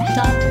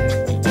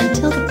 Doctor,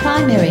 until the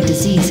primary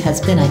disease has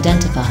been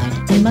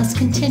identified, we must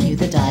continue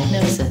the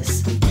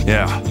diagnosis.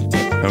 Yeah,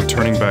 no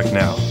turning back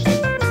now.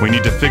 We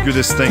need to figure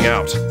this thing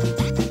out.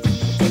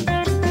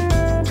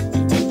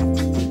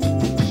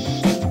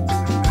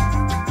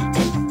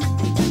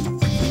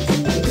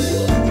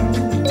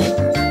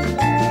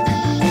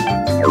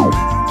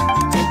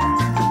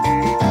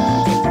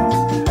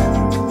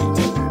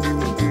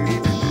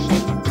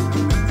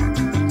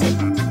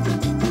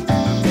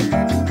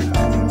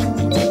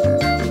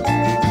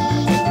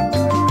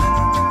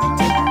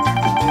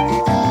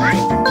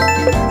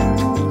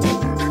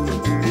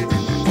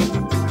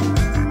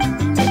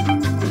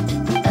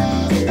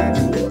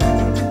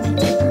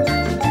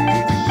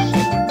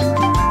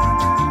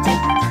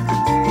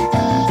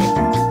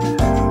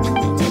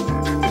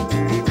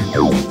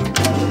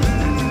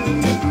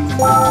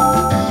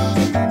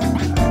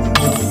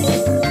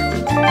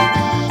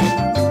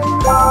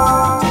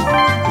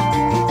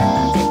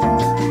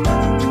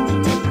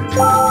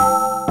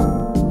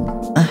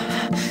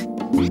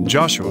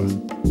 Joshua,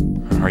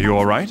 are you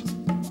all right?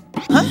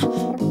 Huh?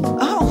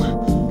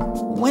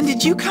 Oh, when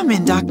did you come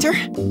in, Doctor?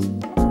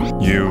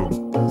 You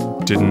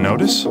didn't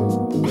notice?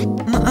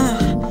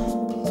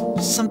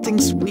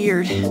 Something's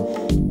weird.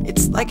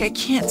 It's like I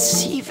can't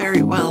see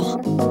very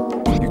well.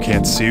 You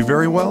can't see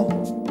very well?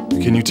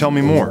 Can you tell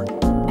me more?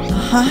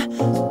 Uh-huh.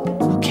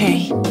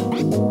 Okay.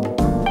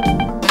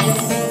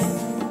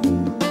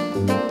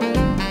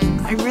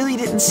 I really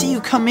didn't see you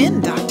come in,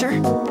 Doctor.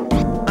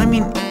 I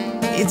mean,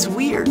 it's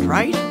weird,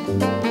 right?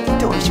 The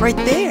door's right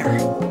there.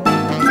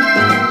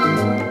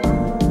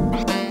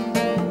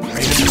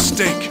 Made a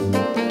mistake.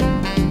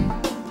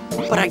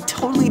 But I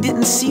totally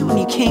didn't see when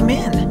you came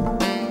in.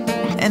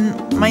 And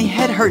my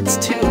head hurts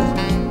too.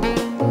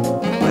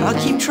 But I'll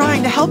keep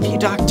trying to help you,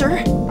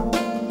 Doctor.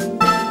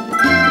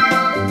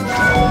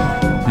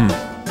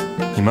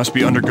 He must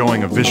be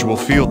undergoing a visual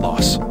field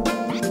loss.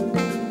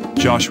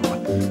 Joshua,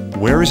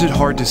 where is it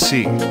hard to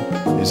see?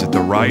 Is it the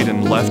right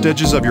and left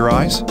edges of your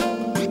eyes?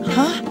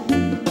 Huh?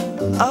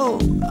 Oh,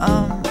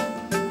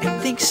 I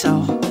think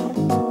so.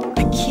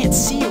 I can't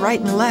see right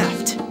and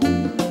left.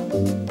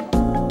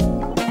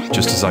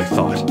 Just as I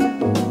thought.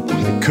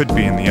 It could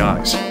be in the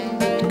eyes.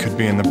 It could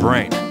be in the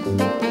brain.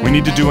 We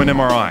need to do an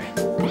MRI.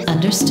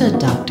 Understood,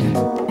 Doctor.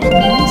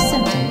 New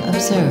symptom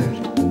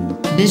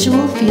observed.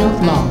 Visual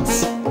field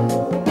loss.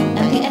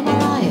 And the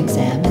MRI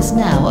exam is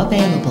now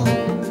available.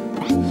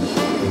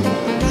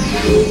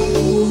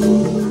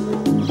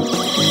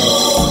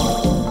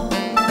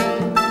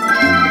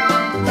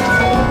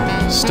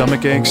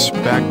 Stomach aches,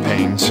 back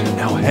pains, and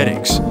now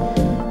headaches.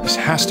 This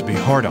has to be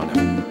hard on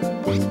him.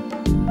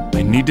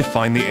 I need to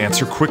find the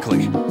answer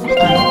quickly.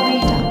 I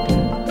agree,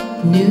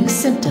 Doctor. New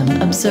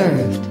symptom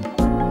observed.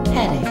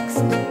 Headaches.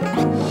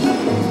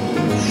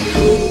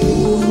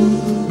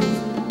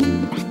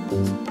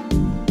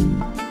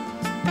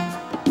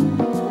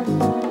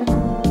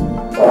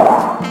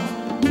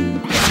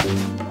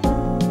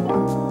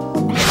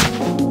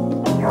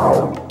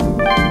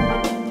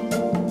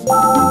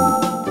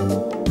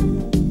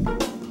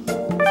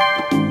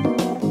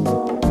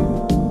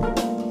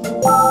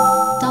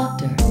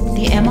 Doctor,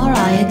 the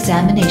MRI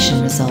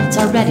examination results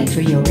are ready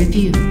for your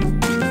review.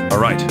 All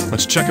right,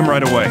 let's check him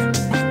right away.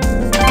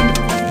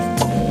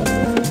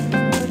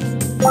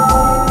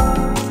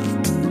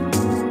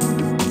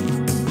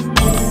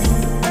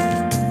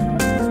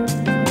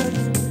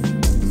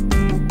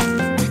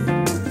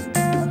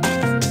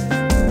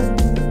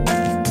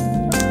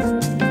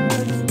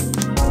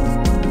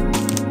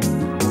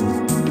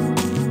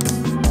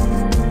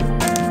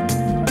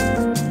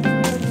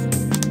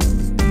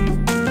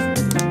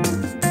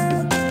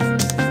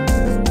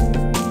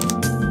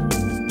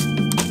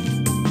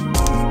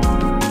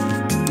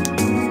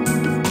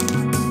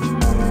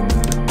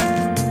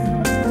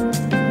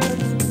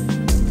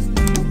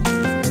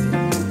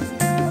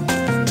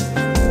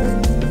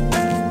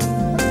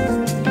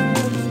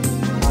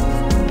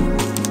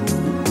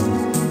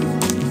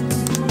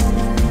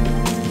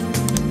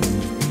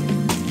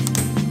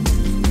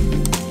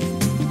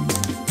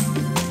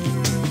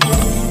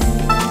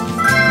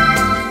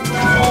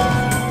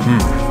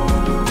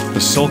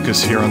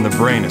 sulcus here on the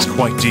brain is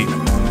quite deep.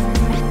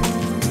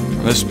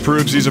 This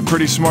proves he's a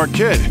pretty smart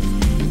kid.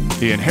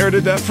 He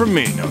inherited that from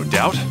me, no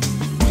doubt.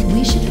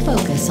 We should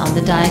focus on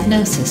the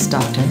diagnosis,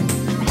 Doctor.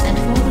 And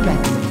for the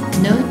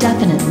record, no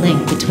definite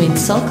link between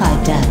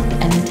sulci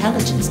depth and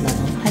intelligence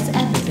level has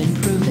ever been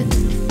proven.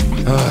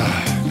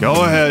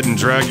 Go ahead and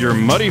drag your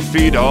muddy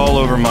feet all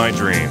over my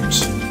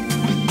dreams.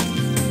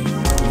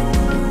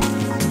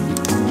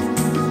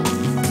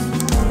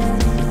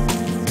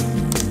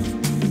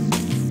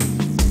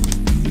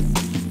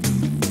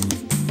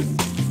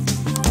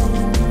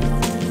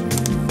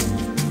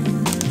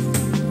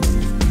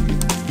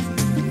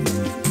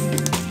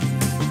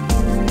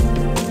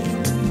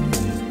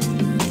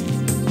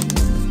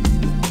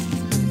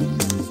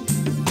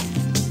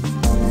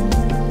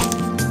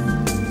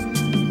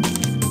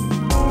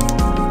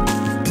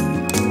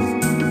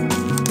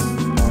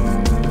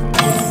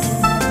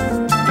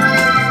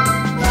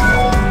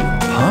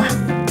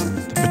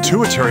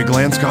 Pituitary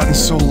gland's gotten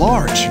so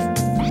large.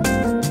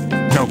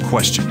 No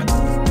question.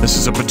 This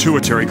is a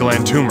pituitary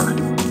gland tumor.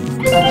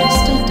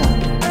 Understood,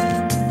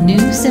 Doctor.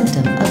 New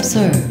symptom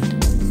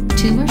observed.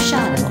 Tumor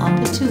shadow on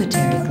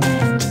pituitary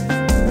gland.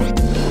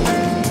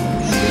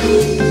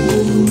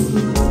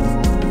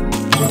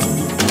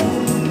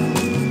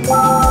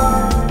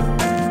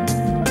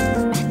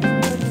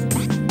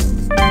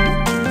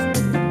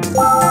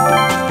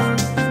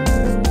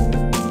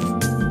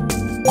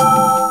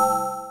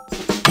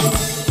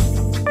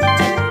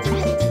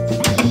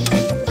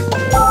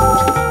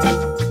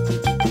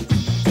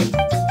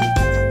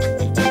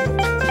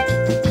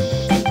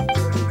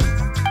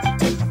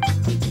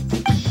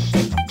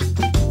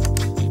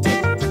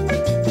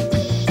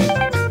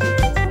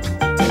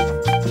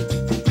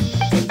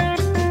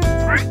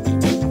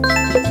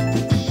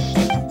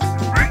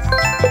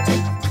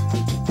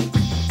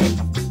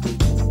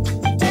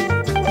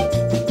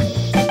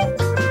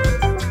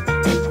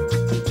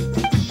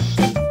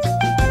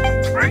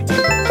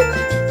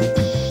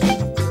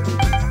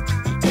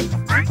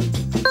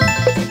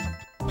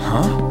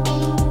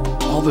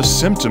 All the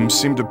symptoms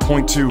seem to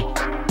point to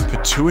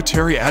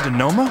pituitary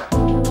adenoma?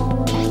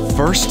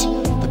 First,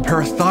 the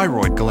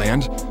parathyroid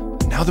gland,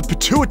 now the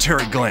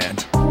pituitary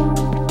gland.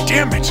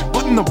 Damn it,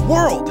 what in the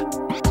world?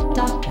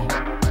 Doctor,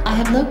 I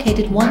have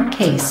located one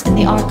case in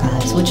the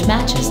archives which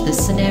matches this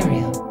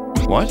scenario.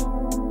 What?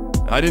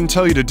 I didn't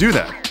tell you to do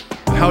that.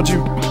 How'd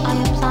you... I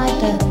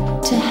applied the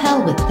 "to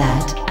hell with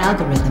that"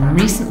 algorithm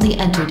recently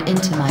entered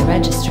into my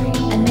registry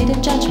and made a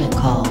judgment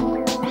call.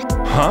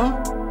 Huh?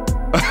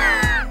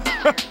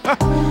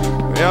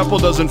 The apple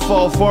doesn't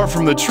fall far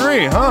from the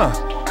tree, huh?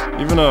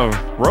 Even a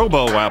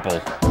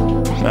robo-apple.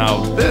 Now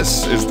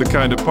this is the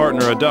kind of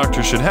partner a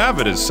doctor should have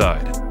at his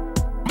side.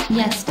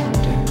 Yes,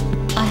 Doctor.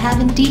 I have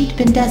indeed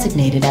been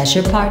designated as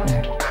your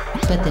partner.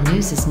 But the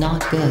news is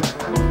not good.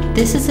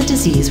 This is a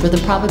disease where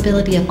the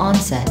probability of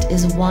onset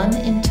is 1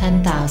 in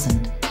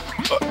 10,000.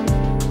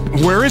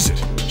 Where is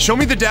it? Show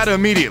me the data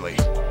immediately.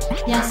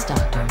 Yes,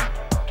 Doctor.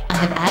 I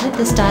have added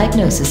this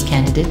diagnosis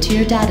candidate to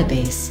your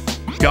database.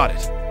 Got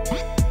it.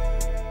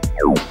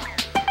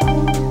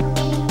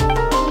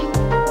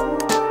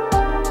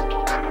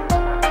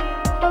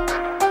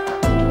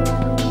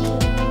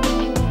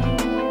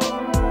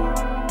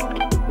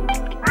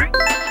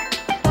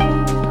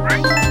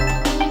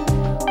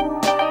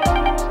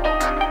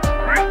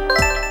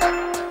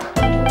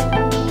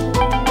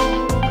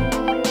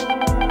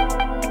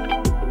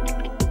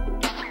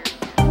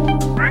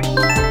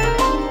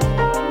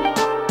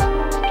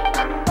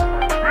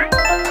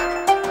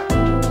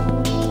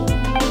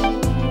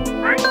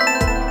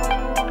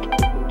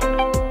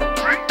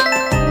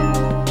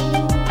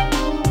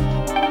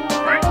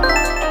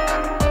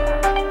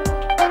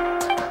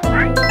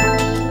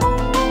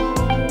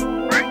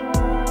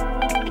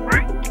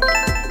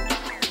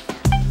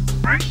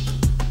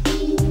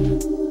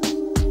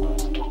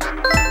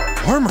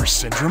 Wermer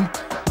syndrome?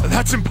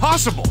 That's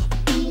impossible!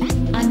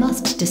 I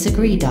must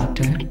disagree,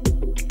 Doctor.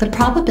 The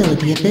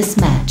probability of this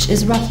match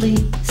is roughly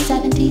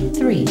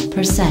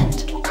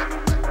 73%.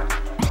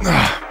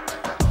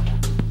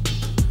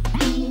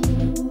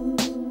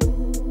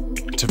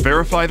 To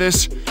verify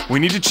this, we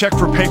need to check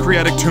for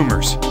pancreatic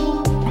tumors.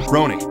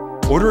 Roni,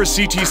 order a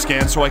CT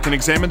scan so I can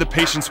examine the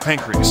patient's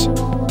pancreas.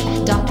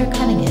 Dr.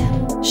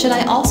 Cunningham, should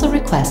I also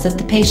request that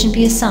the patient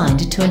be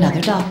assigned to another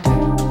doctor?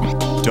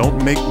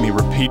 Don't make me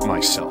repeat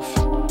myself.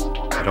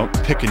 I don't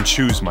pick and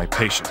choose my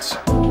patients.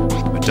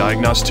 I'm a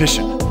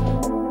diagnostician.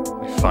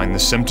 I find the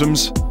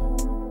symptoms,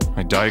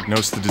 I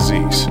diagnose the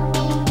disease.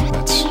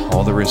 That's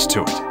all there is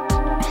to it.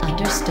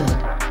 Understood.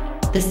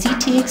 The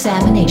CT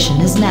examination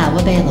is now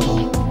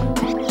available.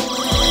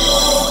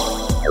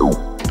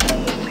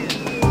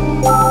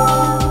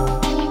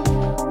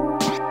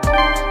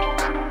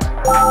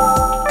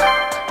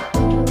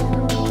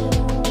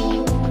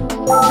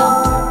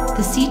 Doctor,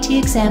 the CT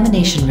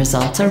examination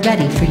results are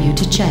ready for you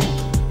to check.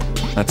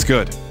 That's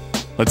good.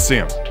 Let's see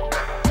him.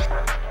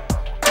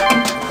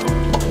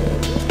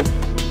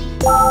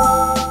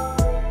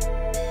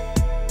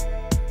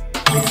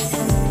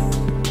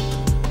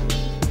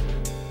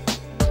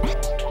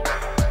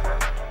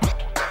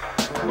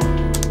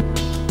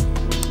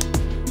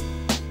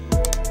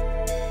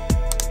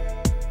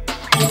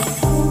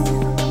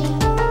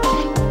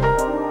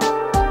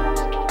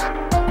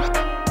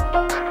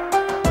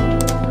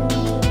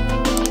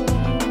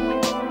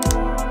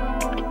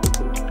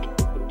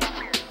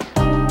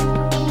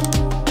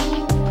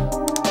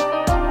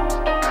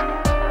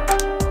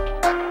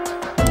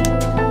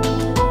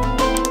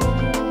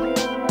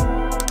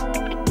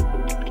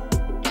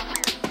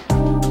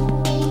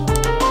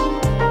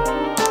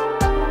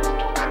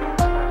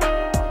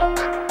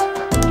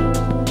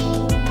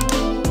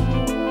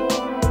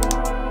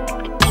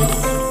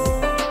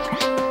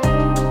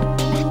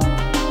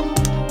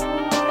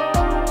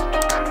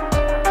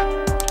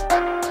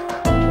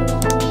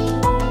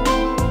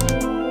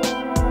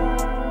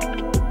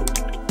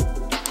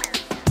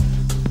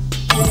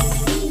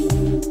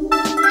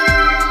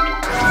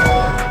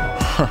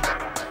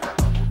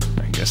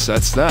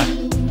 That's that.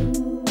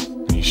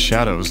 These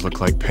shadows look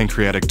like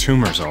pancreatic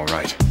tumors, all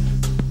right.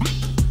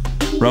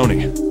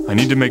 Roni, I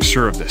need to make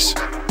sure of this.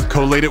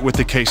 Collate it with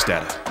the case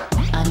data.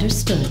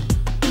 Understood.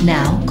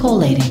 Now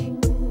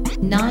collating.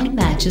 9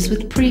 matches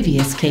with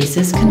previous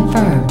cases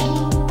confirmed.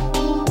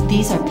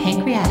 These are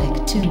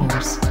pancreatic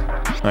tumors.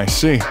 I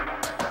see.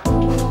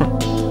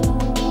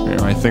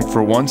 I think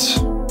for once,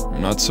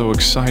 I'm not so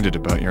excited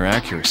about your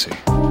accuracy.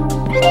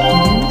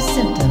 New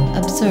symptom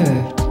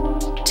observed.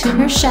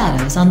 Tumor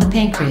shadows on the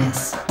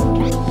pancreas.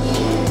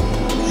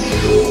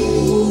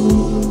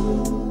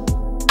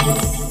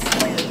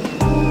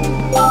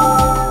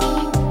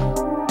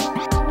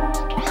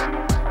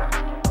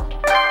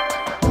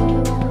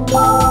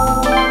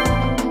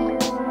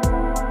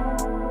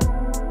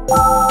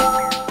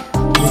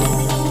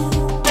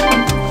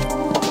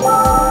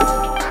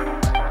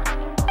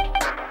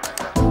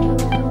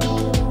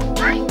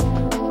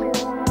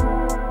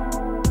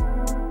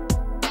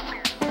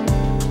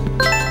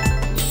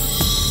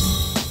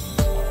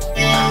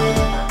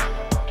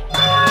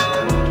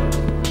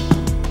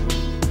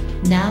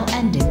 Now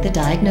ending the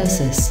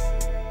diagnosis.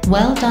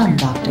 Well done,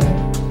 Doctor.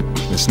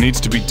 This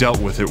needs to be dealt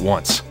with at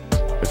once.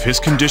 If his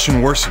condition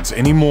worsens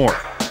any more...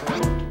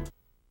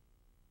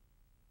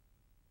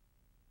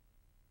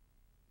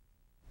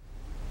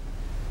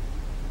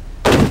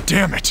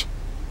 Damn it!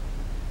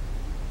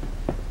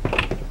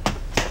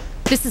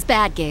 This is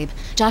bad, Gabe.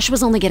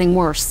 Joshua's only getting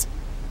worse.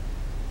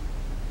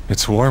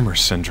 It's Warmer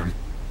syndrome.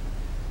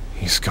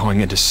 He's going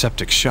into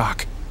septic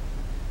shock.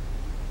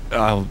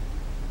 I'll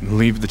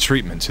leave the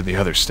treatment to the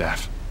other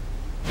staff.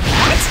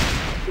 What?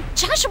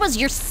 Joshua's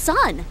your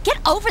son. Get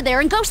over there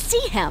and go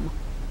see him.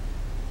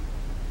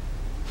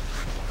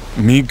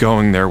 Me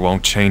going there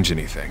won't change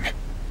anything.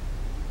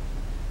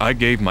 I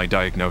gave my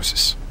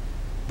diagnosis.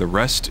 The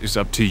rest is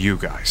up to you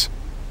guys.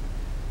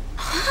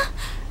 Huh?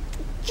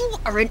 You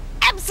are an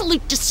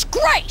absolute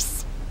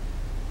disgrace!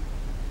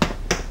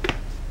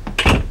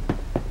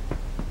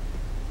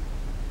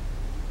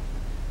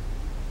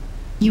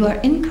 You are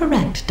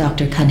incorrect,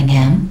 Dr.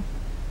 Cunningham.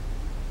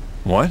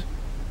 What?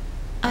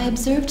 I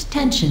observed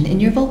tension in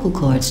your vocal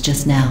cords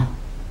just now.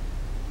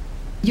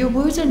 Your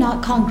words are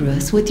not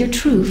congruous with your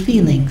true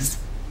feelings.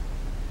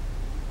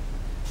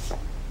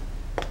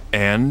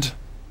 And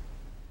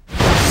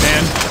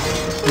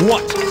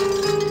what?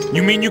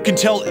 You mean you can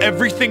tell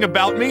everything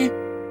about me?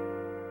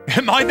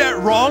 Am I that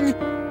wrong?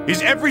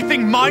 Is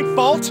everything my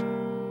fault?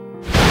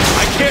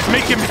 I can't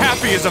make him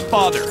happy as a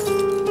father.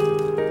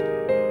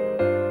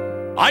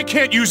 I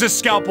can't use a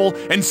scalpel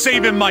and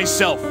save him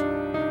myself.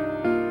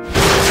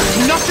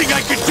 There's nothing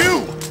I could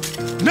do!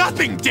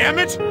 Nothing, damn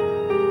it!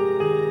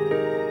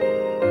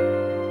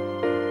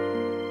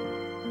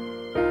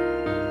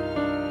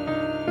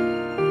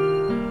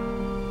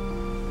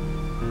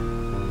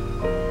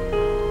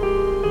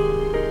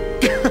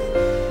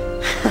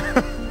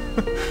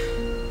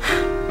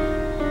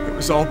 It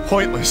was all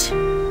pointless.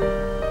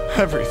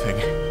 Everything.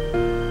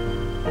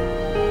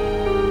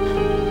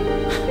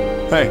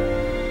 Hey,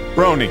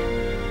 Roni.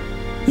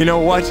 You know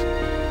what?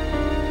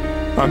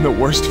 I'm the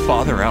worst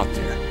father out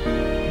there.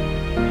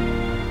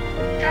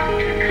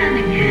 Dr.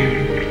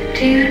 Cunningham,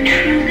 do you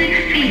truly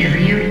feel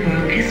your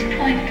work is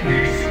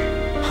pointless?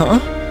 Huh?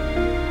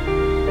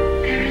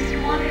 There is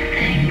one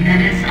thing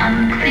that is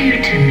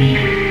unclear to me.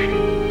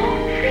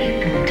 All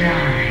people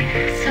die,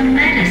 so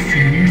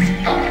medicine is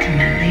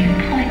ultimately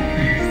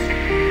pointless.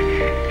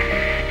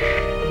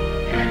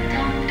 But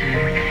doctor,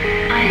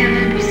 I have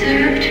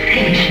observed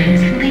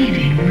patients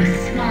leaving with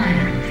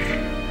smiles.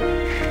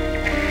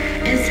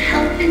 Is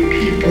helping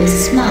people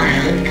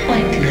smile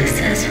pointless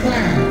as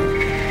well?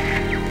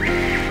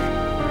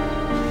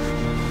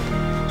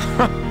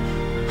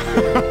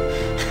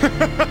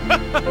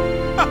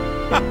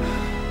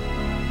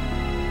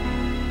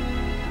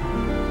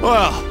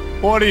 Well,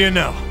 what do you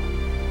know?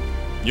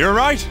 You're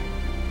right.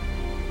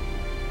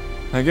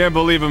 I can't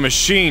believe a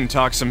machine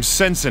talked some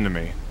sense into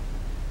me.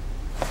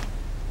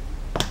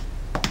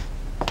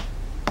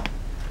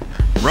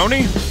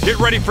 Roni, get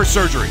ready for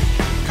surgery.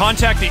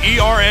 Contact the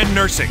ERN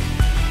nursing.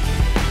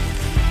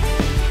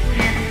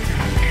 Yes,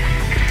 doctor.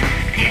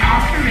 The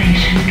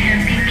operation can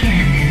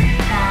begin in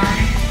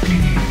 5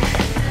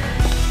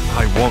 minutes.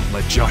 I won't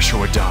let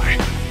Joshua die.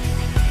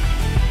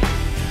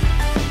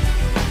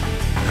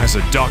 As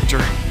a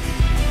doctor,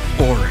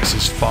 or as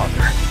his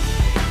father.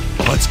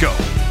 Let's go.